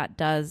like that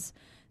does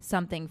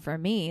something for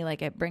me.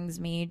 Like, it brings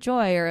me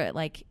joy, or it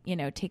like, you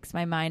know, takes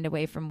my mind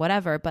away from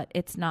whatever, but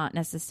it's not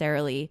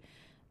necessarily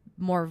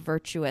more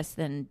virtuous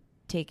than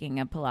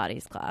taking a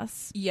Pilates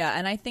class. Yeah,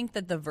 and I think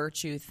that the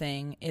virtue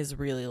thing is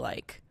really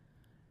like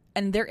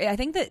and there, I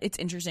think that it's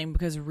interesting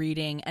because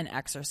reading and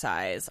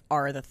exercise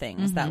are the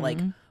things that like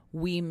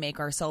we make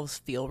ourselves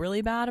feel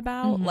really bad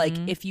about. Like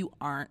if you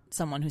aren't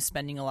someone who's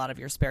spending a lot of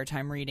your spare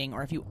time reading,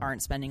 or if you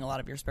aren't spending a lot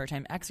of your spare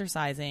time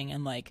exercising,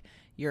 and like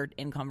you're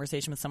in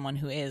conversation with someone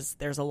who is,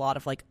 there's a lot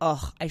of like,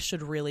 oh, I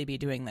should really be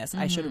doing this.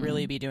 I should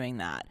really be doing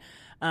that.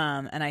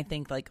 And I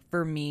think like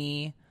for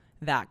me,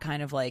 that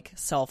kind of like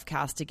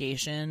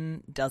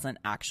self-castigation doesn't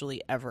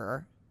actually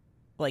ever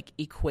like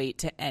equate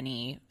to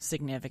any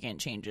significant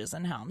changes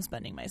in how I'm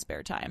spending my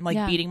spare time.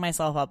 Like beating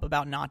myself up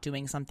about not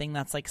doing something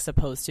that's like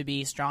supposed to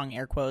be, strong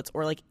air quotes,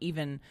 or like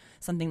even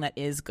something that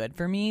is good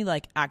for me,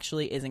 like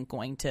actually isn't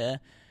going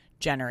to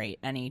generate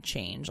any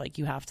change. Like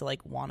you have to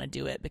like want to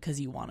do it because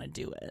you want to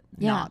do it,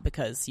 not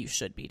because you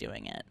should be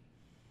doing it.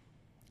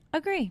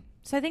 Agree.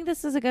 So I think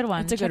this is a good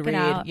one. It's a Check good it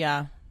read. out.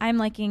 Yeah. I'm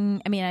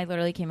liking, I mean, I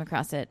literally came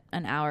across it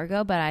an hour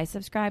ago, but I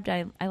subscribed.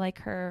 I like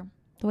her,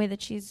 the way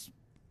that she's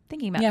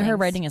thinking about things. Her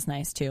writing is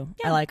nice too.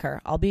 I like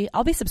her. I'll be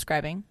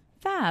subscribing.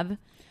 Fab.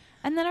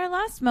 And then our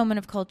last moment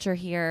of culture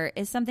here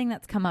is something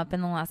that's come up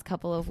in the last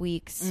couple of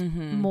weeks,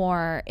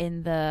 more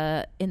in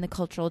the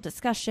cultural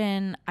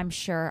discussion. I'm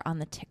sure on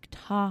the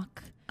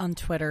TikTok, on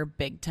Twitter,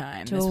 big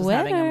time. This was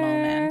having a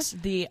moment.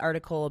 The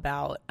article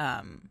about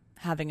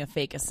having a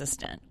fake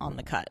assistant on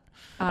the cut.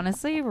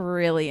 Honestly,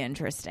 really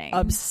interesting.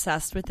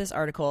 Obsessed with this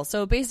article.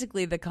 So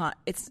basically, the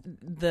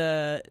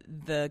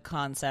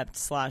concept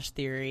 /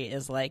 theory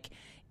is like,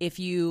 if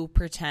you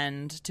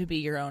pretend to be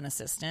your own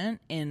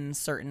assistant in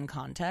certain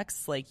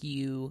contexts, like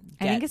you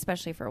get, I think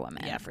especially for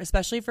women. Yeah,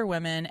 especially for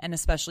women, and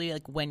especially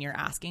like when you're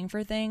asking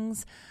for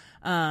things,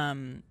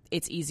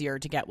 it's easier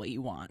to get what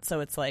you want.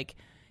 So it's like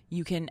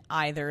you can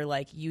either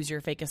like use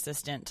your fake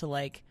assistant to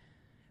like,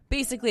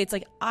 basically it's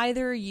like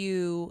either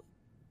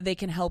they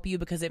can help you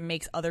because it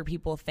makes other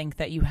people think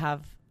that you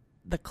have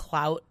the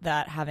clout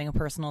that having a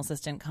personal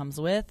assistant comes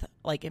with,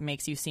 like it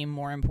makes you seem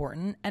more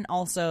important. And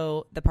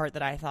also the part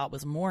that I thought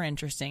was more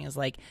interesting is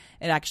like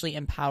it actually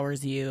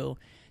empowers you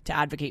to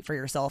advocate for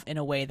yourself in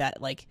a way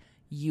that like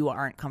you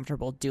aren't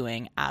comfortable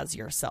doing as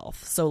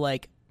yourself. So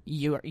like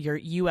you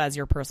as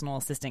your personal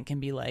assistant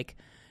can be like,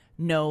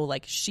 no,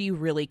 like she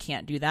really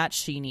can't do that,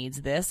 she needs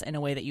this, in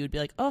a way that you would be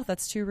like, oh,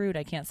 that's too rude,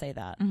 I can't say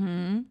that.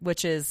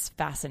 Which is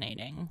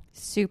fascinating.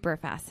 Super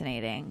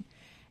fascinating.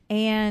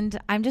 And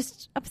I'm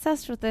just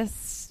obsessed with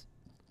this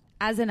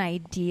as an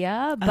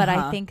idea, but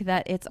I think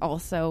that it's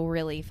also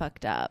really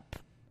fucked up.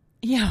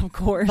 Yeah, of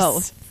course.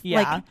 Both.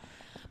 Yeah. Like,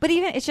 but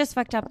even it's just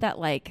fucked up that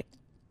like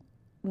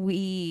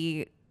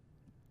we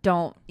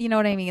don't, you know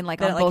what I mean? Like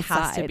that on it, both like,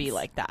 has sides. to be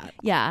like that.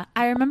 Yeah.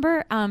 I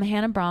remember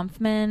Hannah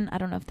Bronfman, I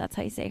don't know if that's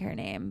how you say her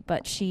name,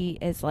 but she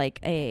is like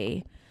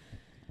a,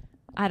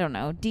 I don't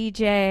know,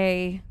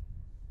 DJ,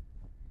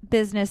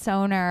 business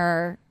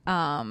owner,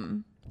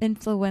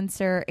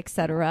 influencer,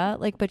 etc.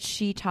 Like, but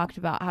she talked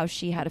about how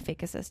she had a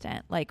fake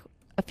assistant like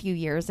a few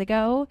years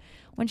ago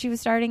when she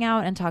was starting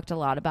out, and talked a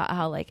lot about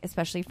how like,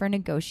 especially for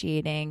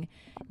negotiating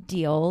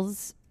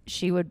deals,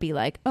 she would be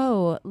like,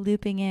 oh,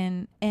 looping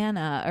in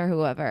Anna or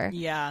whoever.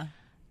 Yeah.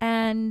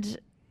 And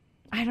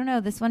I don't know,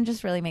 this one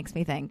just really makes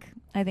me think.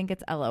 I think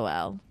it's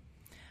LOL.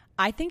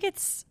 I think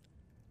it's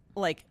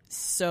like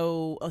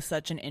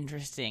such an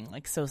interesting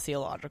like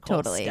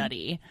sociological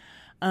study.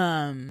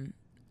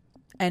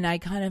 And I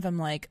kind of am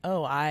like,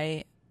 oh,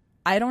 I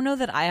don't know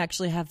that I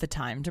actually have the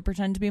time to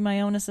pretend to be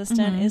my own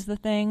assistant is the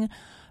thing.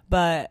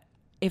 But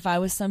if I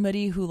was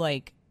somebody who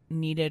like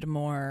needed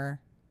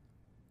more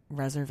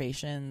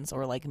reservations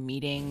or like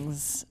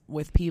meetings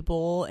with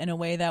people in a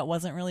way that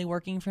wasn't really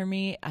working for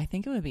me, I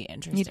think it would be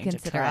interesting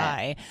to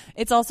try.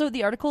 It's also,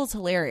 the article is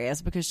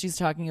hilarious because she's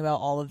talking about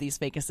all of these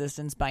fake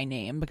assistants by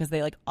name, because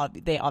they like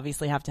they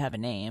obviously have to have a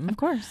name, of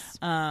course.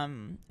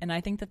 And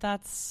I think that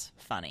that's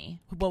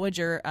funny. What would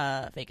your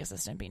fake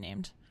assistant be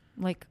named?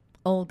 Like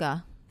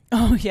Olga.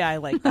 Oh yeah, I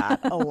like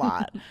that a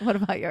lot. What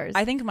about yours?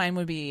 I think mine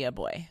would be a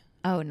boy.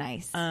 Oh,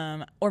 nice.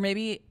 Or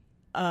maybe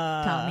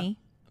Tommy.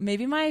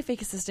 Maybe my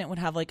fake assistant would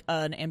have like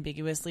an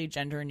ambiguously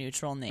gender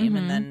neutral name,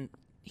 and then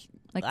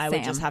like I Sam.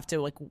 would just have to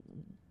like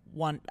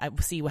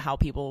see how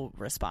people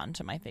respond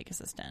to my fake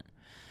assistant.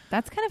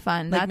 That's kind of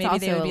fun. Like That's maybe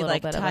also they would a be little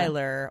like bit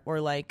Tyler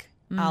or like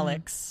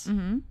Alex.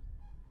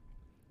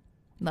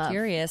 Love.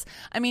 Curious.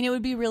 I mean, it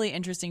would be really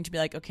interesting to be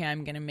like, okay,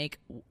 I'm going to make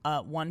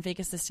one fake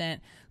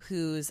assistant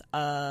who's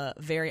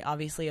very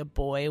obviously a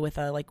boy with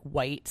a like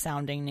white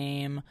sounding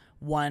name,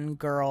 one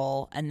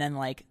girl, and then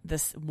like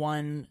this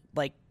one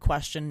like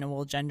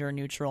questionable gender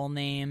neutral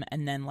name,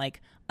 and then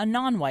like a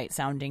non-white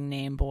sounding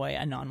name boy,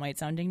 a non-white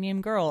sounding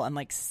name girl, and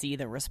like see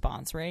the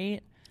response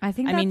rate. I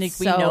think that's I mean, like,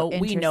 so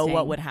we know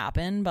what would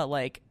happen, but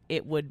like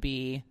it would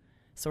be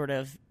sort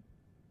of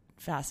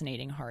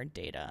fascinating hard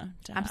data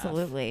to have.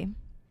 Absolutely.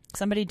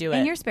 Somebody do it.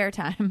 In your spare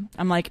time.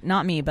 I'm like,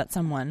 not me, but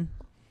someone.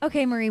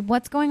 Okay, Marie,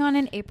 what's going on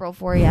in April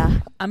for you?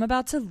 I'm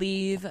about to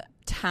leave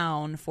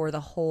town for the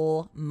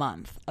whole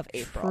month of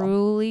April.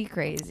 Truly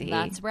crazy.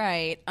 That's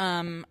right.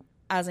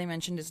 As I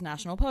mentioned, it's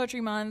National Poetry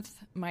Month.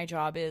 My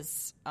job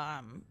is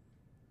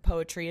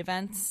poetry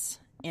events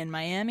in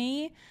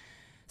Miami.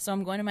 So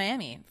I'm going to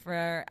Miami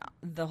for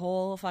the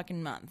whole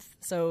fucking month.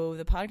 So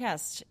the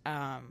podcast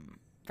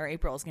for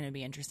April is going to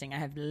be interesting. I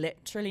have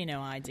literally no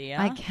idea.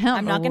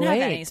 I'm not going to have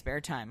any spare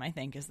time, I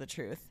think, is the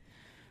truth.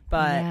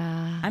 But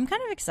I'm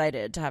kind of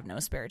excited to have no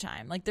spare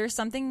time. Like there's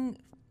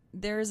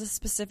a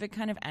specific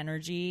kind of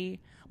energy,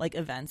 like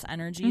events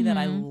energy that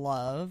I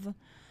love.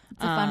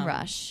 It's a fun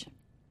rush.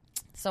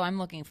 So I'm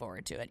looking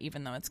forward to it,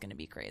 even though it's going to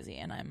be crazy.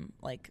 And I'm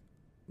like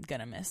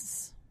going to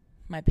miss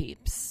my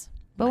peeps.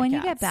 But when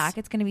you get back,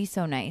 it's going to be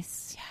so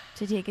nice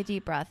to take a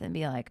deep breath and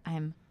be like,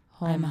 I'm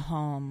home. I'm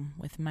home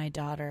with my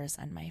daughters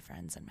and my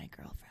friends and my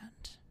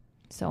girlfriend.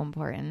 So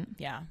important.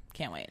 Yeah.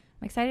 Can't wait.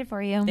 I'm excited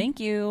for you. Thank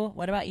you.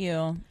 What about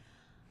you?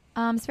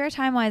 Spare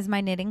time wise,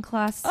 my knitting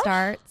class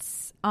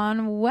starts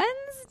on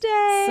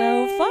Wednesday.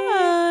 So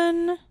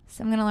fun.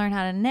 So I'm going to learn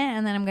how to knit,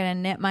 and then I'm going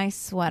to knit my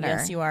sweater.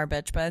 Yes, you are,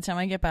 bitch. By the time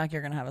I get back,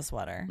 you're going to have a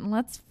sweater.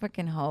 Let's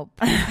freaking hope.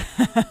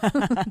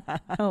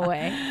 No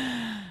way.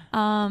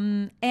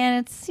 And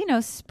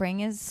it's,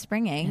 spring is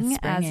springing,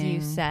 as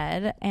you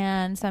said.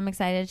 And so I'm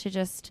excited to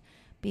just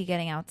be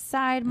getting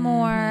outside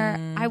more.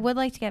 I would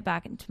like to get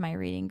back into my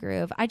reading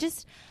groove. I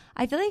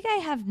feel like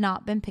I have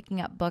not been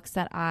picking up books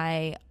that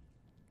I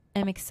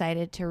am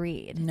excited to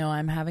read. No,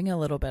 I'm having a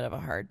little bit of a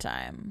hard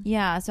time.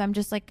 Yeah. So I'm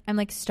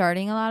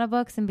starting a lot of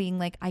books and being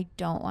like, I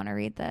don't want to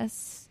read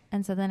this.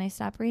 And so then I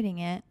stop reading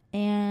it.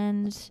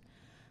 And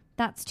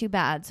that's too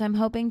bad. So I'm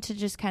hoping to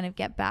just kind of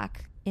get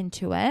back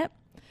into it.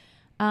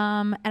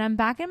 And I'm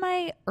back in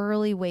my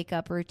early wake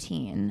up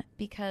routine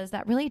because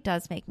that really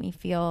does make me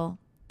feel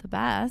the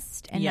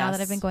best. And now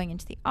that I've been going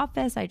into the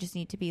office, I just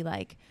need to be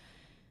like,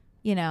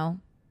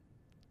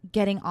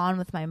 getting on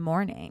with my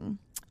morning.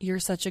 You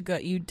did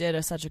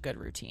such a good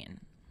routine.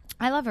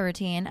 I love a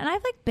routine, and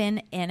I've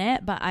been in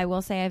it, but I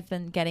will say I've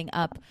been getting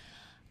up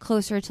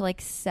closer to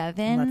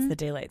 7. Well, that's the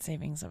daylight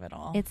savings of it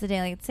all. It's the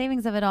daylight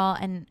savings of it all.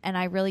 And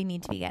I really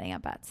need to be getting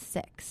up at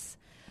 6.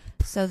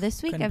 So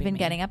this week I've been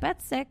getting up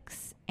at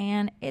 6,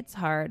 and it's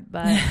hard,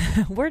 but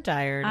we're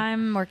tired.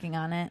 I'm working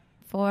on it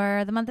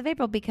for the month of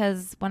April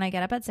because when I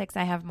get up at 6,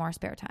 I have more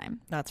spare time.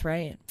 That's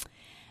right.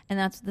 And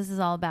that's what this is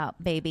all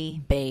about,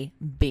 baby.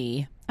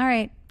 Baby. All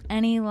right.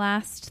 Any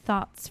last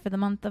thoughts for the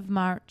month of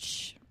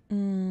March?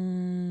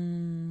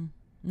 Not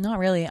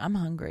really. I'm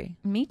hungry.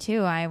 Me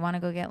too. I want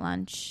to go get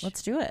lunch.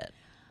 Let's do it.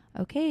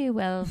 Okay.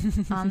 Well,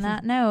 on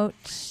that note.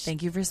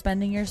 Thank you for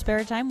spending your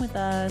spare time with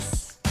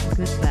us.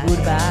 Goodbye.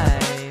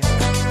 Goodbye.